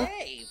not bad.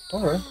 Hey.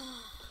 Alright.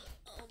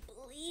 Oh,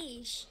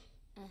 bleesh.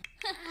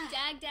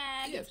 Dag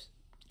dag. Yes.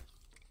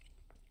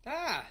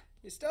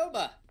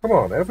 Istoba. Come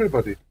on,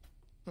 everybody.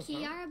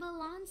 Kiarba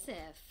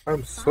Lonsif.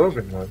 I'm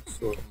serving lunch,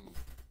 so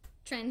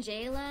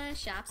Trangela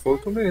full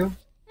to Shopset. meal.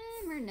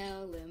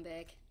 Murno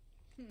Lumbik.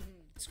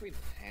 Scream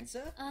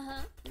Panza.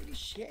 Uh-huh. Pretty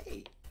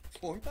Shay.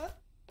 Fornba.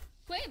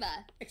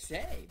 Queva.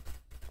 Exay.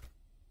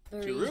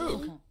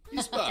 Jaruk.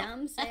 Ispa.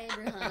 Dum say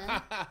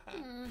Bruhana.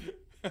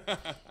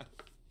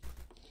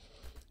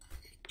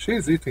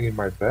 She's eating in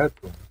my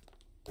bedroom.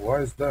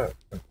 Why is that?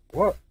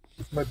 What?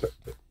 It's my bed.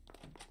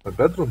 My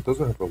bedroom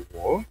doesn't have a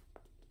wall?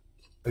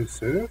 Are you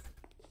serious?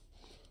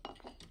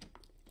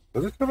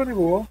 Does it have any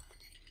wall?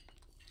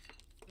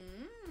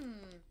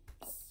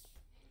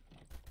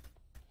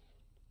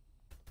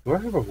 Do I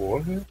have a wall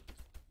here?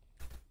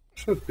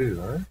 Should be,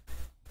 right?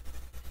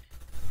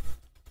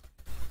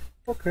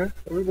 Okay,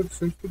 everybody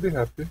seems to be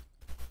happy.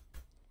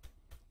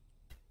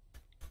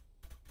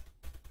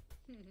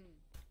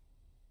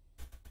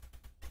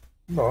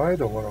 No, I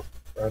don't want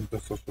to end the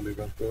social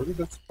event early,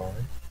 that's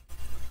fine.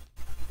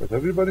 But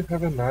everybody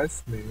have a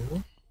nice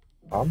meal.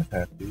 I'm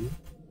happy.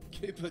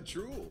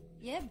 K-Patrol.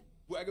 Yep.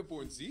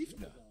 Wagaborn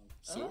Ziefna.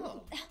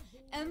 So.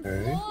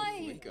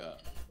 Employ. Rika.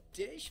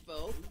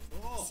 Dishbo.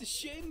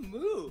 Sashay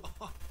Moo.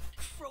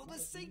 Kroba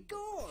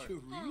Segor.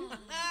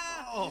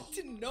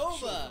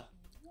 Tanova.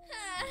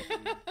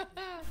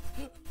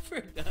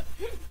 Frigda.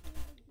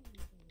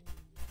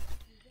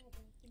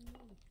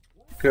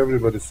 Okay,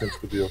 everybody seems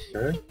to be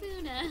okay.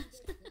 Kapuna.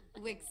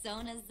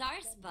 Wixona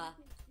Zarspa.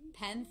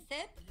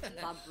 Penthip.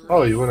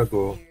 Oh, you wanna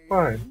go?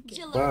 Fine.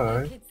 Jalova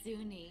Bye.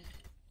 Kitsuni.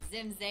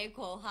 Zimze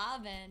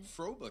Kohaven.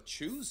 Froba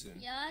choosing.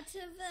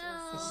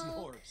 Yatavel.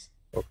 S'mores.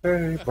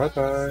 Okay,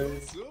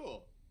 bye-bye.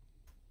 So.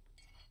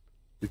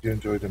 Did you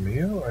enjoy the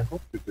meal? I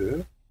hope you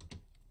did.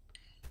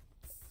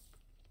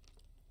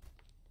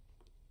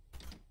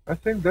 I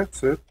think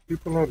that's it.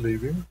 People are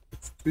leaving.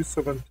 It's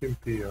 3:17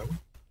 p.m.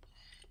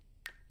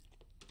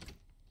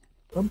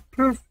 I'm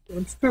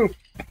still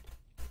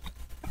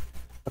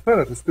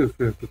apparently still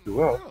feeling pretty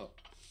well. Oh.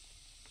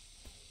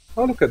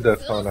 Oh, look at that,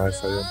 how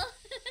nice I am.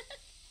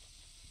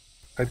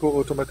 I go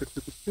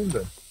automatically to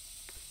Finland.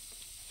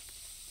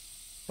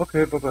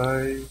 Okay,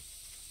 bye-bye.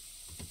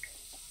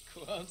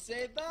 Quam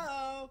say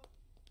bow.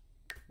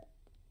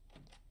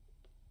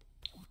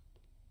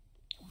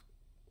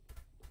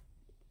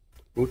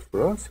 Good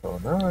for us, how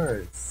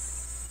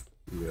nice.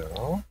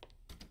 Yeah,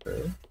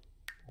 okay.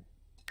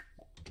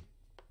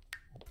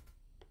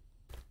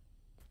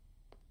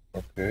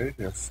 Okay,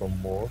 here's some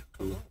more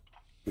to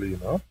clean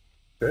up.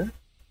 Okay.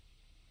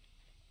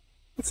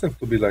 It seems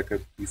to be like a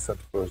decent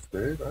first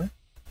day, right?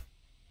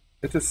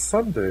 It is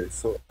Sunday,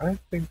 so I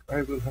think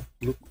I will have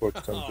to look for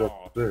some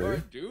job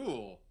today.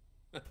 Duel.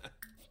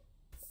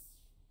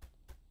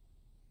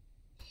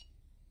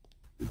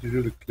 Did you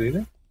do the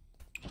cleaning?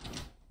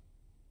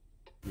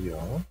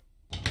 Yeah.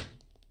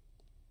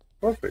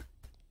 Perfect.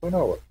 1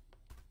 hour.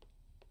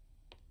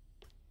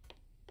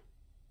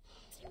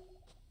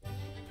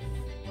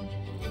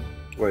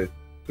 Wait,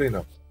 clean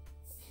up.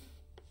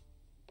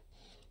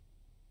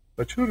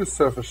 Mature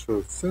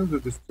self-assured, since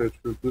at this stage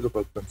feel good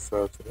about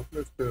themselves and often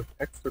experience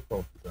extra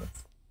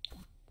confidence.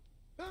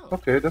 Oh.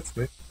 Okay, that's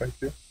me. Thank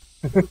you.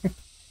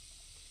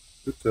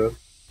 Good job.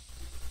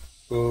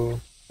 So,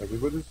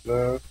 everybody's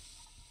left.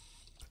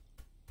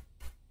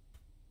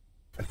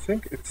 I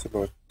think it's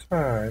about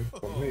time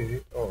for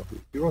me. Oh,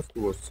 he wants to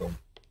watch some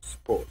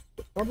sports.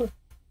 But how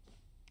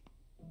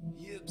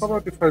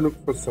about if I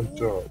look for some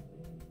job?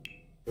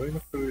 Going a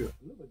career.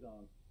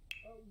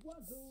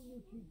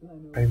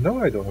 I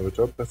know I don't have a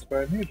job, that's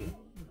why I need it.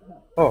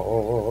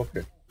 Oh,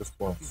 okay. Just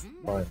once.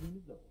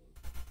 Fine.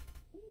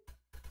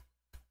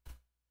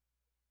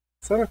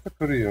 Select a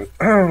career.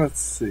 Let's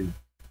see.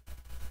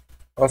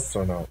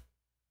 Astronaut.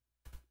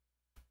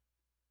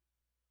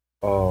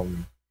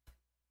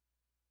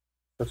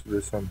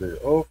 Saturday, Sunday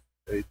off.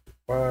 8 to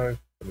 5.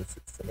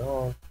 26 an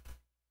hour.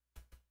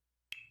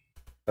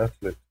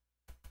 Athlete.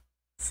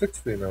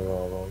 16 an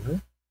hour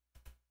only.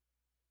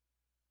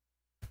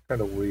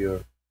 Kind of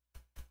weird.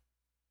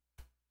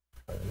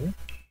 Okay.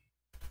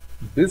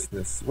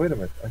 Business. Wait a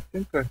minute. I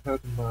think I had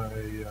my.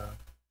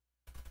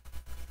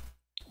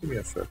 Give me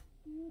a sec.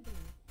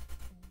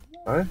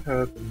 I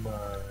had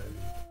my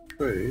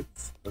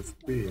traits as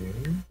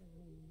being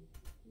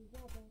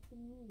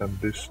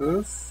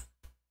ambitious,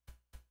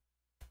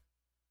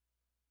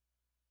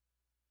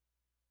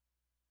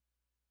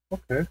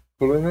 okay,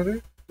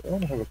 culinary. I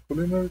don't have a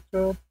culinary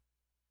job.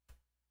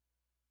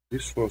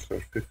 Dishwasher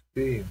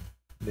 15.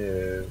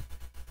 No.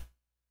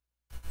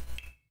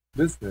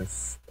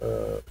 Business.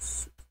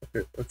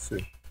 Okay, let's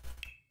see.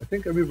 I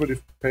think everybody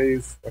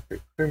pays. Okay,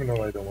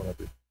 criminal. I don't want to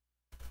be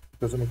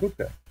because I'm a good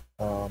guy.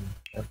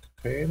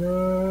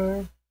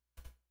 Entertainer.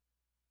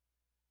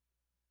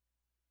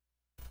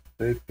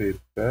 They pay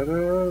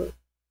better.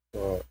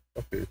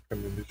 Okay, it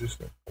can be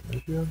musician,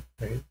 comedian,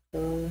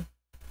 painter.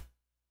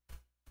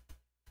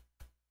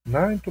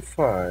 9 to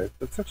 5.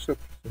 That's actually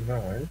pretty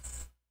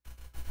nice.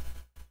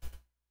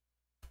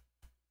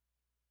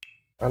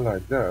 I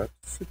like that.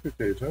 Secret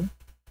agent.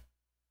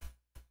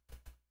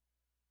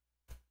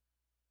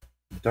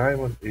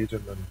 Diamond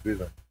agent and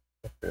villain.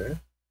 Okay.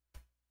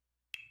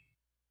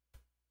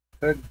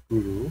 Tech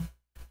guru.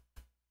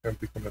 Can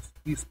become an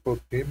esport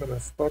game and a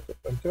startup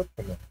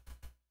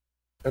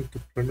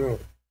entrepreneur.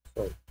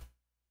 Sorry.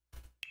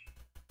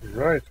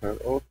 Writer,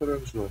 author,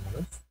 and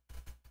journalist.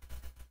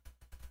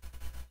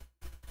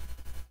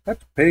 That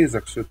pays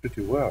actually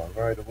pretty well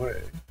right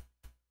away,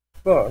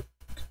 but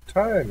the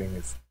timing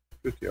is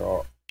pretty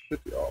off.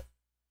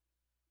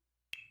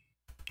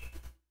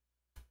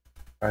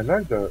 I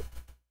like the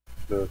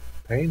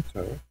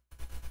painter.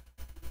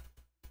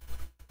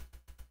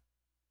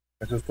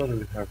 I just don't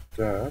really have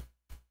that.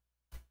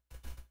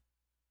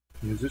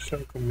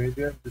 Musician,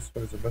 comedian. This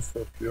one is a master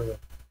of yoga,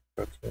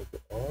 Bachelor of the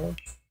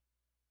Arts.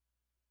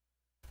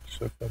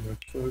 Chef and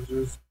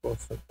mixologist,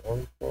 boss and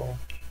oracle.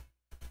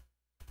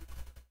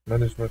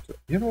 Management.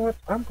 You know what?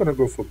 I'm gonna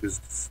go for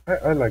business.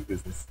 I like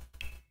business.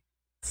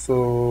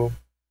 So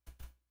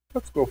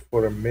let's go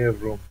for a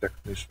mailroom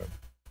technician.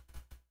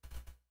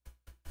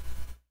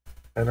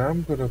 And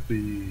I'm gonna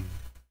be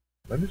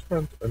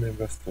management and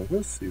investor.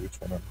 We'll see which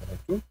one I'm gonna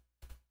do.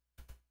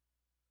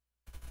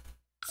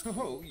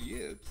 Oh,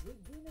 yeah.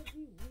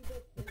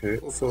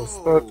 Okay, so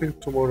starting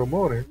tomorrow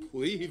morning.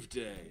 Leave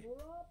day.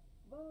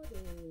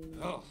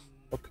 Oh.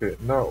 Okay,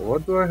 now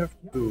what do I have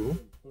to do?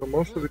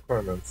 Promotion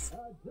requirements.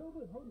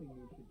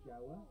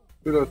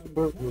 Without the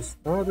was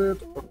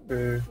started.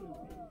 Okay.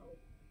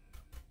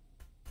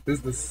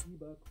 business.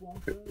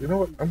 Okay, you know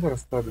what? I'm gonna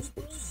start this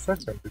for a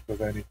second because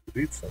I need to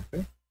read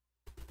something.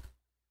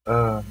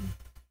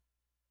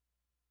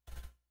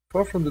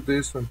 Far from the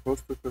days when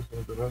postal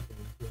customers the last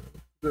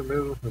the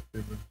mail had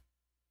been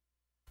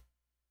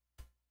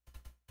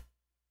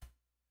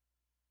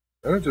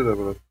energy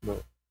level of no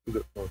to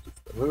that notice.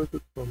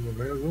 Relative from the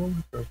mail room,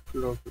 you can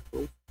fill out the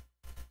post.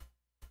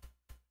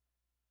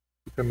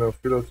 You can now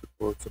fill out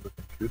reports on the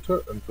computer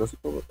and browse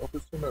over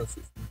Office Email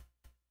System.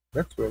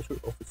 Next version,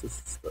 Office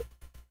Assistant.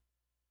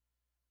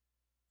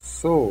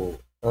 So,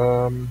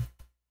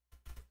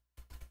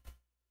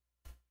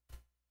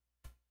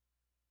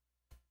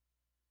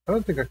 I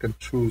don't think I can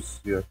choose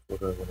yet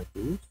what I want to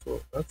do,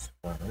 so that's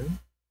fine.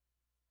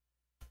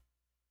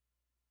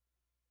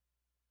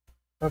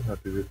 I'm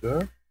happy with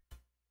that.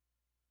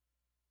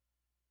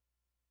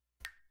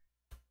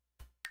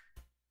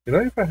 You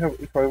know,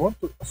 if I want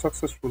a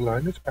successful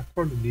lineage, I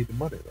probably need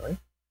money, right?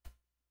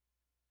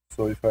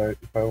 So if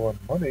I want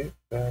money,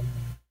 then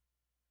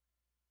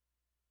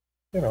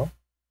you know,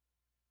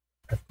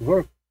 I have to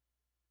work.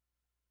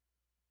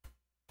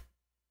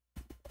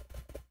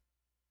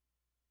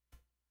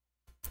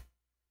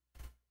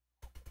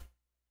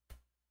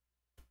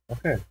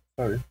 Okay,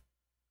 sorry.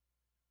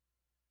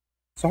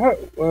 So how,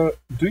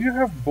 do you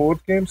have board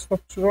games,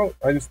 Noctural?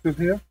 Are you still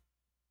here?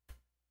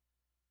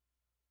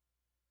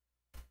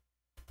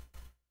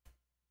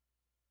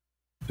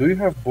 Do you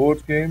have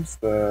board games,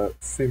 the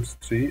Sims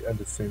 3 and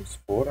the Sims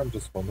 4? I'm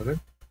just wondering.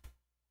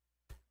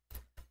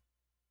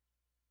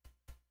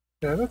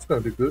 Yeah, that's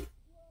gonna be good.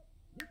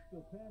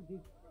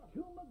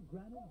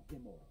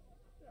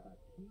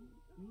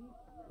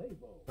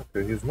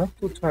 Okay, he's not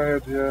too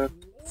tired yet.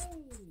 It's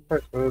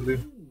quite early.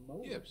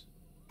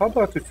 How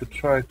about if you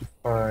try to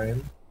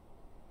find...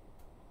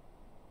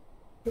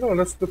 You know,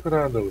 let's look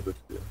around a little bit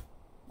here.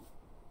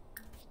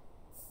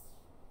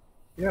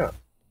 Yeah.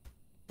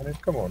 I mean,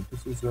 come on,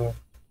 this is a...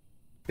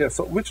 Yeah,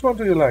 so which one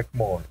do you like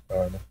more,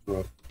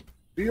 Noctural?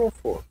 3 or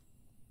 4?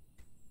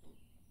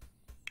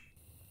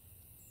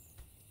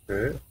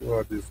 Okay, who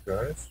are these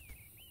guys?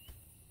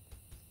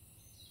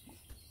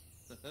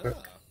 Okay.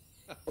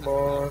 Come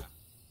on.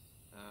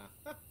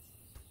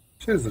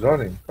 She's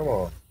running, come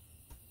on.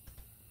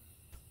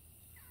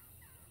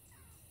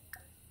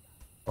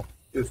 Oh,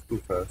 it's too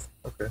fast.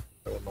 Okay,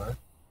 never mind.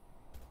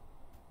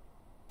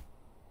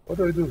 What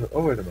do I do here?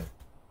 Oh, wait a minute.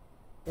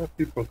 There are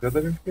people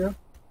gathering here?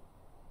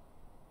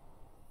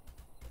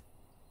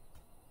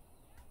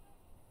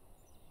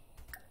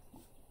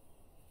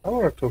 I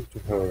want to talk to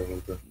her a little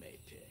bit.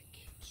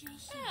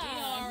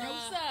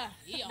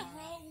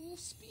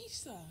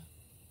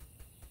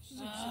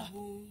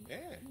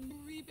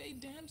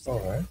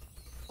 Alright.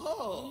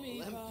 Oh,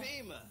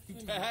 Lempima.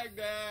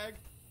 Dag.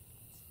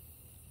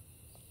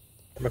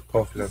 I'm a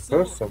confident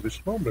person,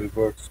 which normally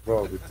works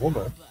well with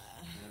women.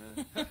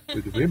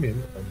 With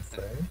women, I'm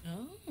saying.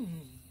 Oh,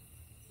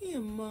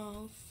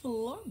 Yama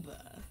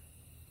Florba.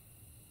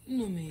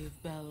 Numi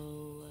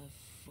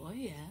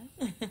Bellafoya.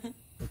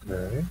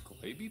 Okay.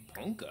 Glaby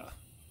Punka.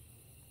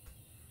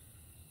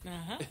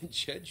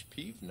 Chej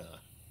Pivna.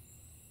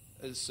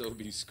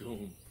 Sobi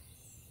Skoon.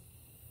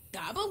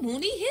 Gaba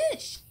Mooney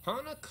Hish.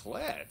 Hana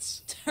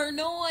Klets.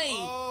 Turnoi.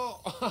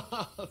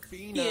 Oh,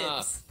 Fina.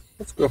 Yes.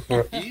 Let's go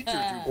for it.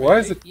 Idris, Why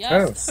is it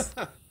Yes.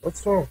 tense?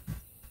 What's wrong?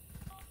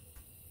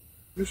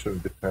 You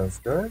shouldn't be tense,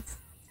 guys.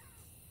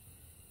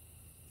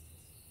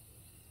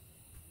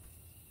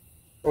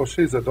 Oh,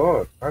 she's a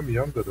dog. I'm a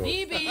younger dog.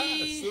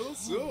 Phoebe.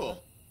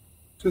 Sul.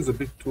 She's a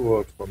bit too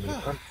old for me.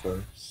 I'm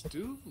sorry.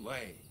 Stu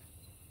Lane.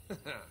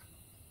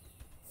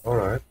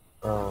 Alright.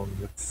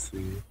 Let's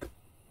see.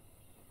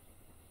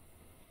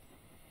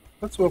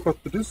 Let's walk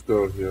up to this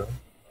girl here.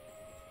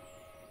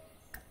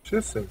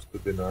 She seems to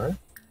be nice.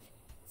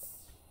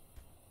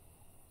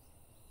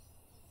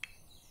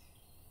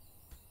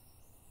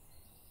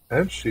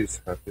 And she's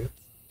happy.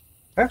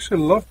 I actually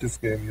love this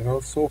game, you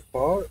know, so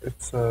far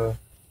it's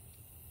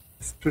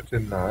pretty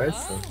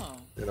nice and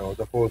you know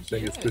the whole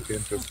thing is pretty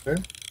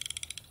interesting.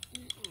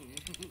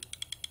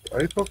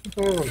 Are you talking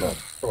to her or not?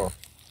 Come on.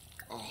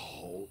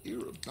 Oh,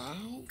 you're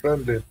about.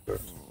 Friendly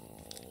interest.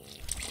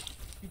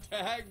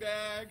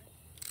 Dag.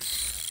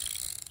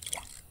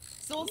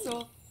 So.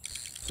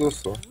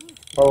 So.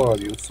 How are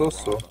you? So.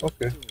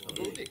 Okay.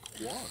 Abode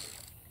Quar.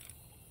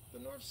 The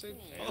North St.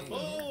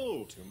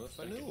 Oh, Tuma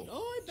Fanu. no,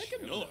 I think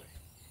no.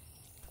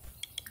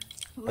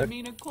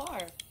 Lamina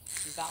Clar.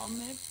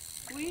 Valmik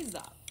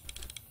Squeeza.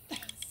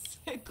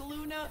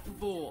 Sikluna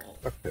Bull.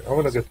 Okay, I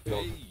wanna get to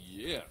know.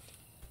 Yeah.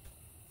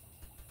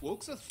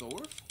 Woke's a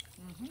Thorf?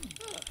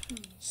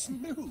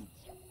 Smooth.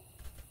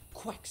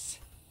 Quicks.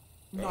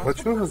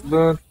 Mature has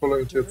learned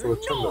following tips of a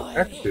channel.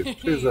 Active.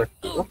 She's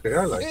active. Okay,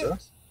 I like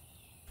that.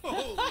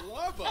 Oh,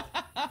 lava.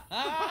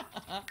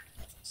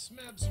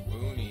 Smabs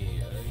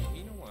Woony.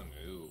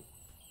 Hinawanu.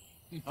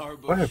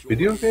 I have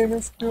video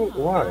gaming skill?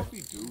 Why?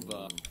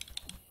 Duba.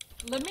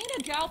 Lamina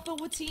Galpa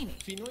Watini.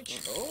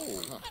 Finoich.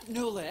 Oh.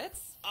 Nulitz.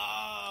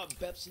 Ah,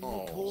 Bepsin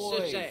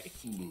McCoy. Shay.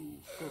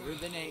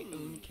 Rubine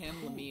Unkim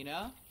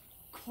Lamina.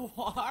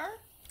 Quar.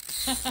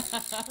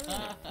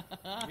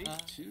 Meet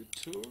two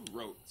tour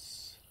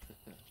roats.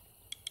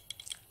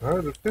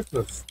 The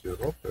fitness skill,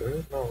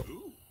 okay. Now,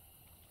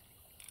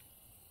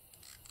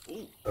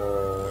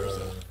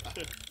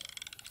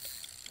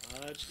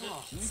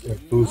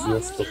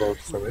 enthusiast about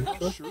some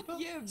interest.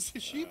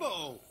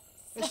 Shibo.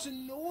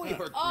 Sonoy.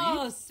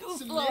 Oh,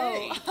 souffle.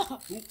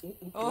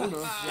 Oh,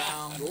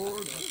 down.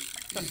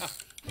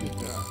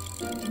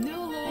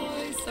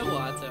 Nuloi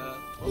Sawata.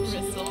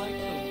 Bristol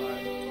Kumbar.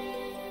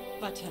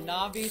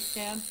 Watanabe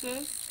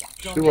stances.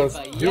 He wants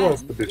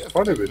to be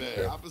funny with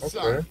him.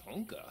 Okay.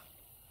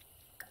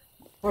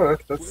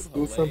 Alright, let's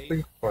do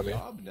something funny.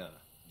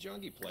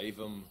 Jungi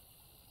Plavum.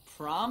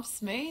 Prompt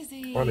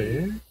Smazy.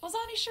 Funny.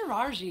 Ozani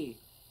Shirarji.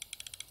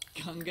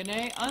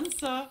 Gungane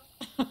Unsa.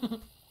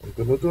 I'm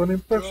gonna do an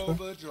impression.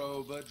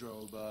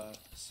 Droba.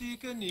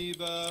 Sika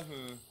Niba.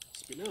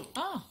 Spino.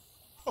 Oh,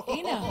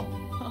 Ina.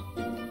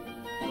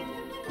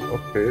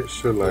 Okay,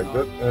 she'll like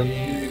that. And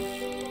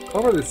he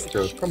comedy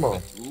skills, come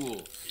on.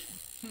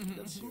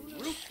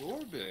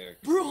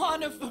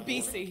 Bruhana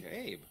Fabisi.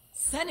 Abe.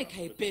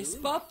 Seneca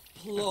Bispa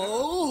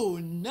Plo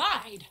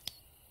Nide.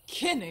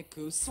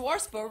 Kinniku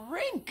Swarspa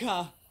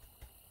Rinka.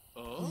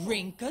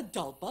 Rinka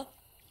Dulpa.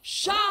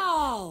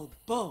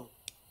 Shalbo.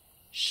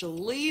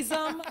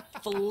 Shalizum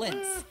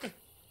Flinsk.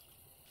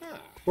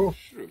 Oh,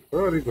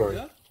 where are you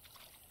going?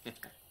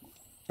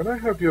 Can I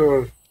have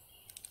your...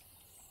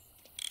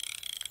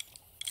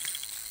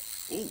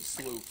 Oh,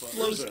 Slowfa.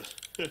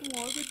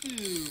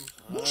 Wabadoo.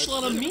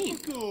 Mushlana mean.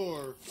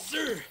 Gore.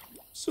 Sir.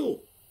 So,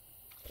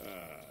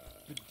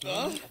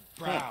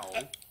 Brow.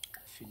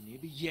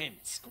 Finibi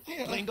Yensk.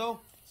 Blingo.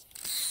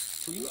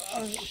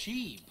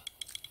 Sheeb.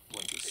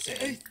 Blingo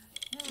say.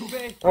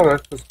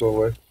 Alright, let's go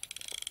away.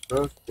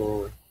 Let's go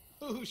away.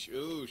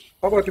 Oosh.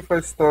 How about if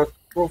I start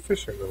go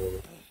fishing a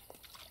little?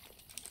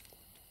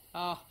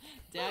 Oh,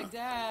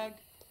 dag.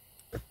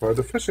 For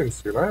the fishing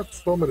skill, I have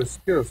so many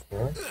skills,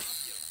 man.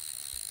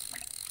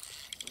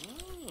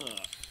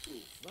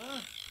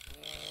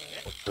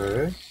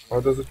 Okay, how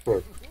does it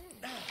work?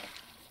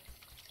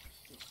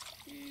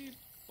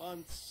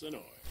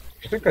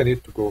 I think I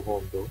need to go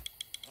home though.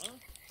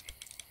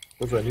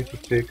 Because I need to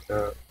take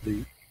a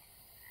leave.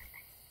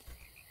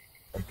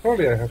 And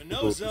probably I have to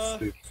go to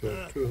sleep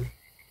soon too.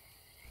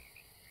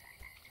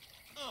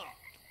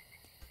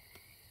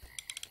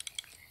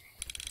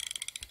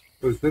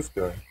 Who's this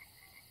guy?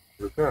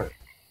 The guy.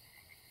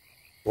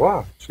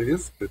 Wow, she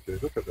is pretty,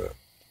 look at that.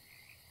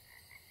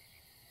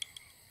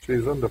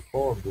 She's on the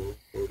phone though,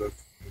 so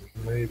that's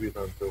maybe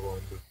not the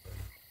one that...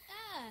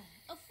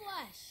 A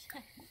flush.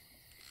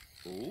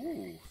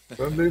 Ooh.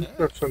 Send the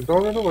instruction,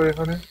 don't run away,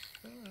 honey.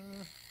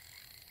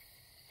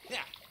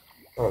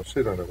 Oh,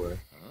 she ran away.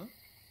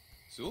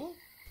 So?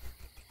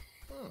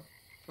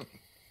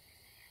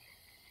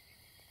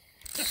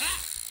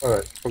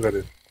 Alright, forget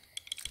it.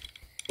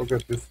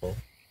 Forget this one.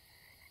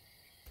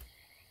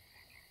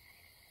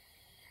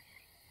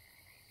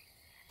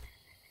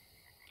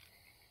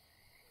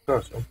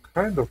 Gosh, I'm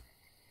kind of...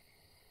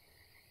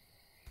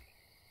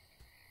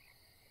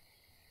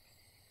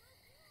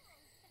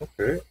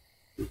 Okay,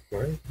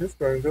 he's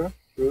going there.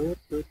 Good.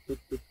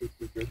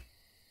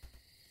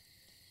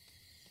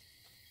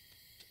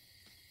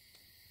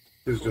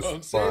 He's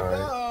just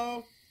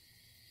fine.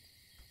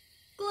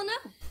 Glano.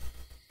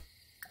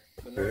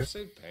 Okay.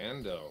 Say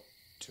Pando.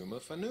 Tuma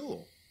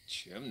Fanul.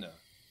 Chimna.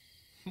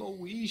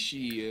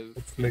 Moishi.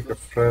 Let's make a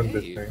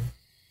friendly thing.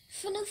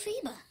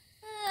 Fanufiba.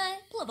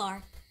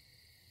 Plavar.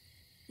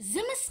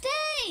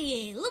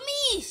 Zimastay.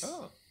 Lamish.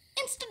 Oh.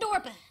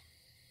 Instadorpa.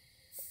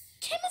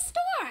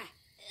 Timastor.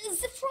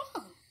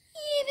 Zifron.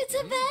 It's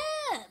a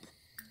verb.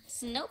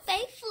 Snope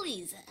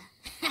Fleeza.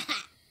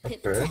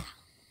 Okay.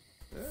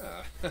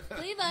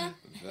 Cleva.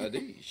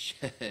 Vadish.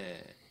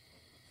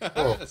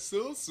 Oh.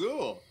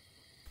 So.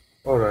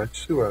 Alright,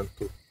 she went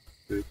to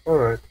sleep.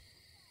 Alright.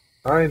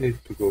 I need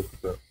to go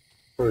to the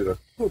toilet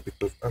too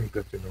because I'm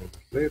getting a little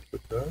bit late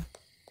with that.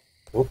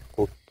 Oh.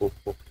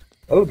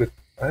 A little bit.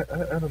 I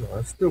don't know.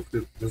 I still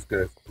feel this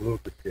guy's a little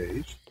bit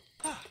gayish.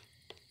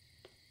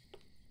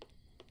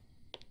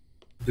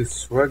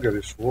 This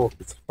swaggerish walk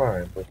is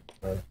fine, but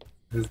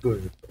he's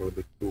doing it a little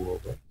bit too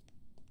over.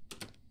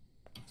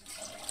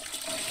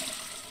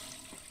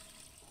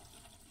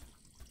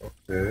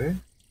 Okay.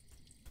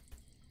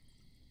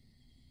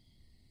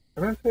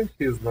 And I think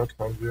he's not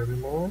hungry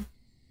anymore.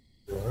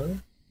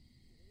 Right?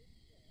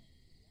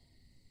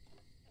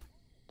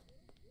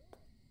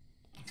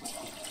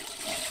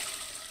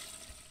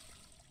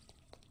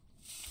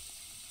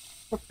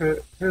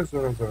 Okay, here's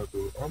what I'm gonna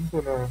do. I'm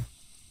gonna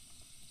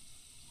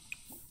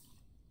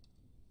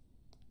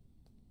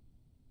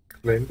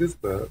claim this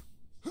bed.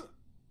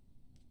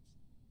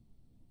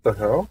 The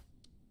hell?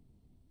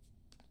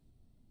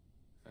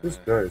 This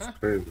guy is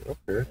crazy.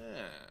 Okay.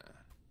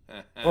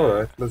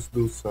 Alright, let's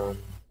do some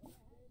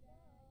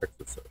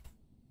exercise.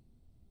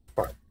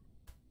 Fine.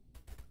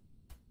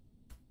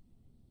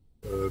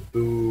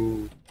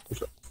 Do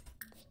push-ups.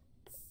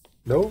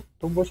 No,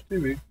 don't watch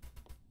TV.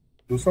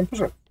 Do some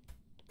push-ups.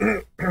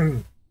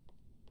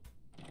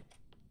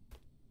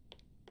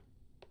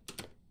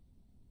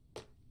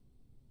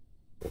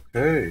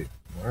 Okay,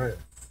 nice.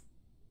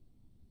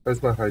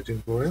 How's my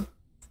hygiene going?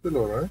 Still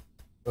alright.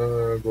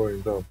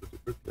 Going down pretty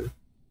quickly.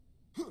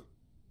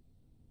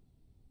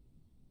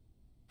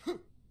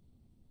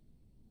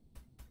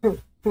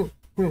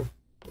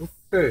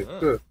 Okay,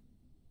 good.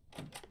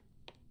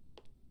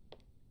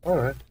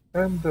 Alright,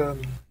 and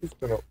he's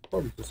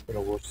probably just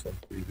gonna watch some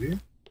TV.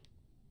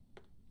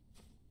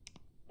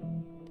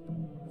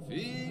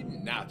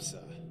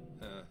 Napsa.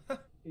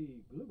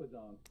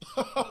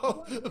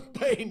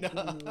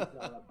 Pena.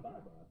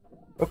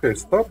 Okay,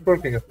 stop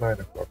working at 9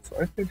 o'clock, so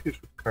I think you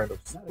should kind of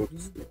go to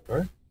sleep,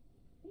 right?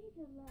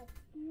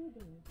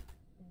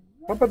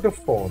 How about the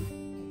phone?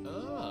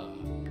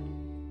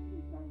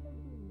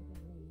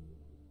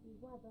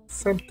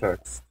 Send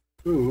text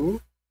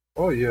to...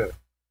 Oh yeah.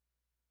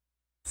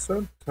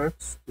 Send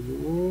text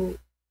to...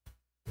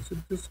 Is it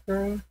this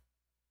guy?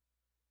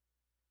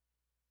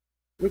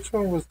 Which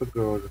one was the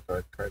girl that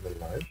I kind of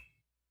liked?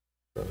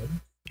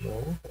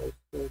 No,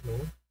 also no.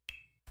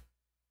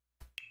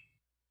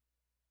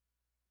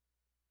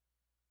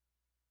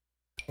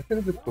 I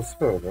think it was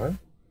her, right?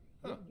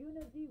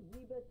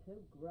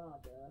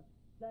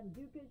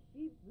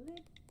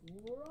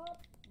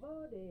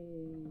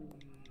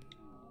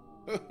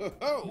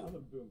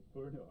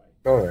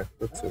 Alright,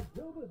 that's it.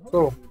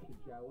 So,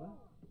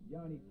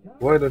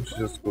 why don't you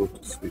just go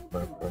to sleep,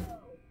 my friend?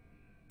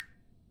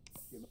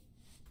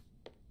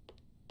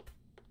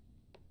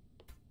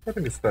 I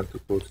think it's time to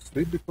go to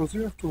sleep because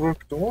you have to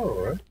work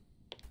tomorrow, right?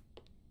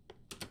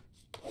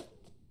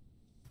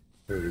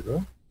 There you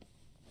go.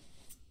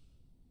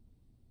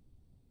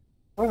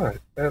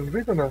 Alright, and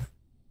we're gonna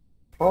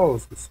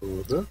pause this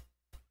order.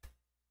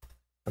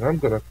 And I'm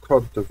gonna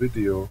cut the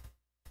video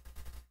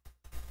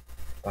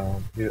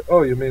here.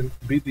 Oh, you mean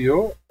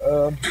video?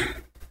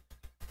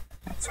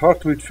 It's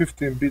hard to read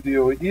 15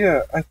 video.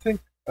 Yeah, I think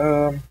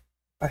I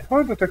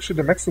heard that actually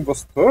the maximum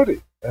was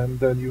 30, and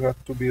then you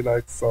have to be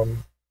like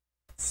some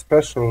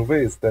special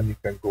ways, then you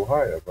can go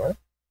higher, right?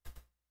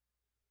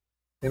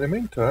 In the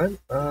meantime,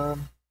 I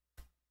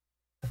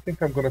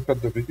think I'm gonna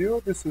cut the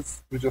video.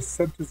 We just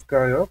set this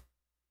guy up,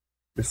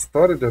 we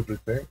started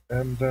everything,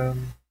 and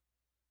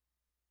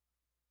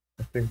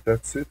I think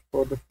that's it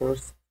for the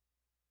first.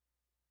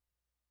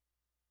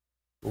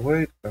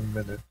 Wait a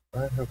minute,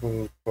 I have a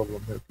little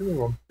problem here. Give me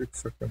 1 quick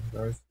second,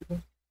 guys.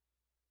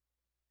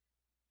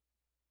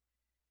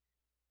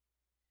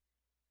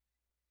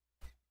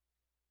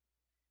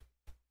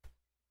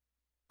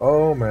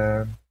 Oh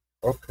man,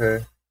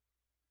 okay.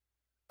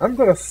 I'm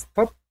gonna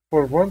stop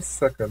for 1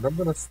 second. I'm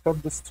gonna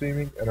stop the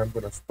streaming and I'm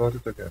gonna start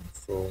it again.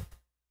 So,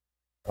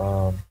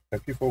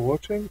 thank you for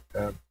watching,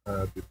 and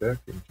I'll be back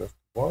in just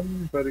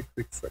 1 very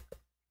quick second.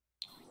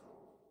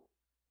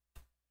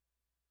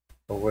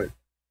 Oh wait.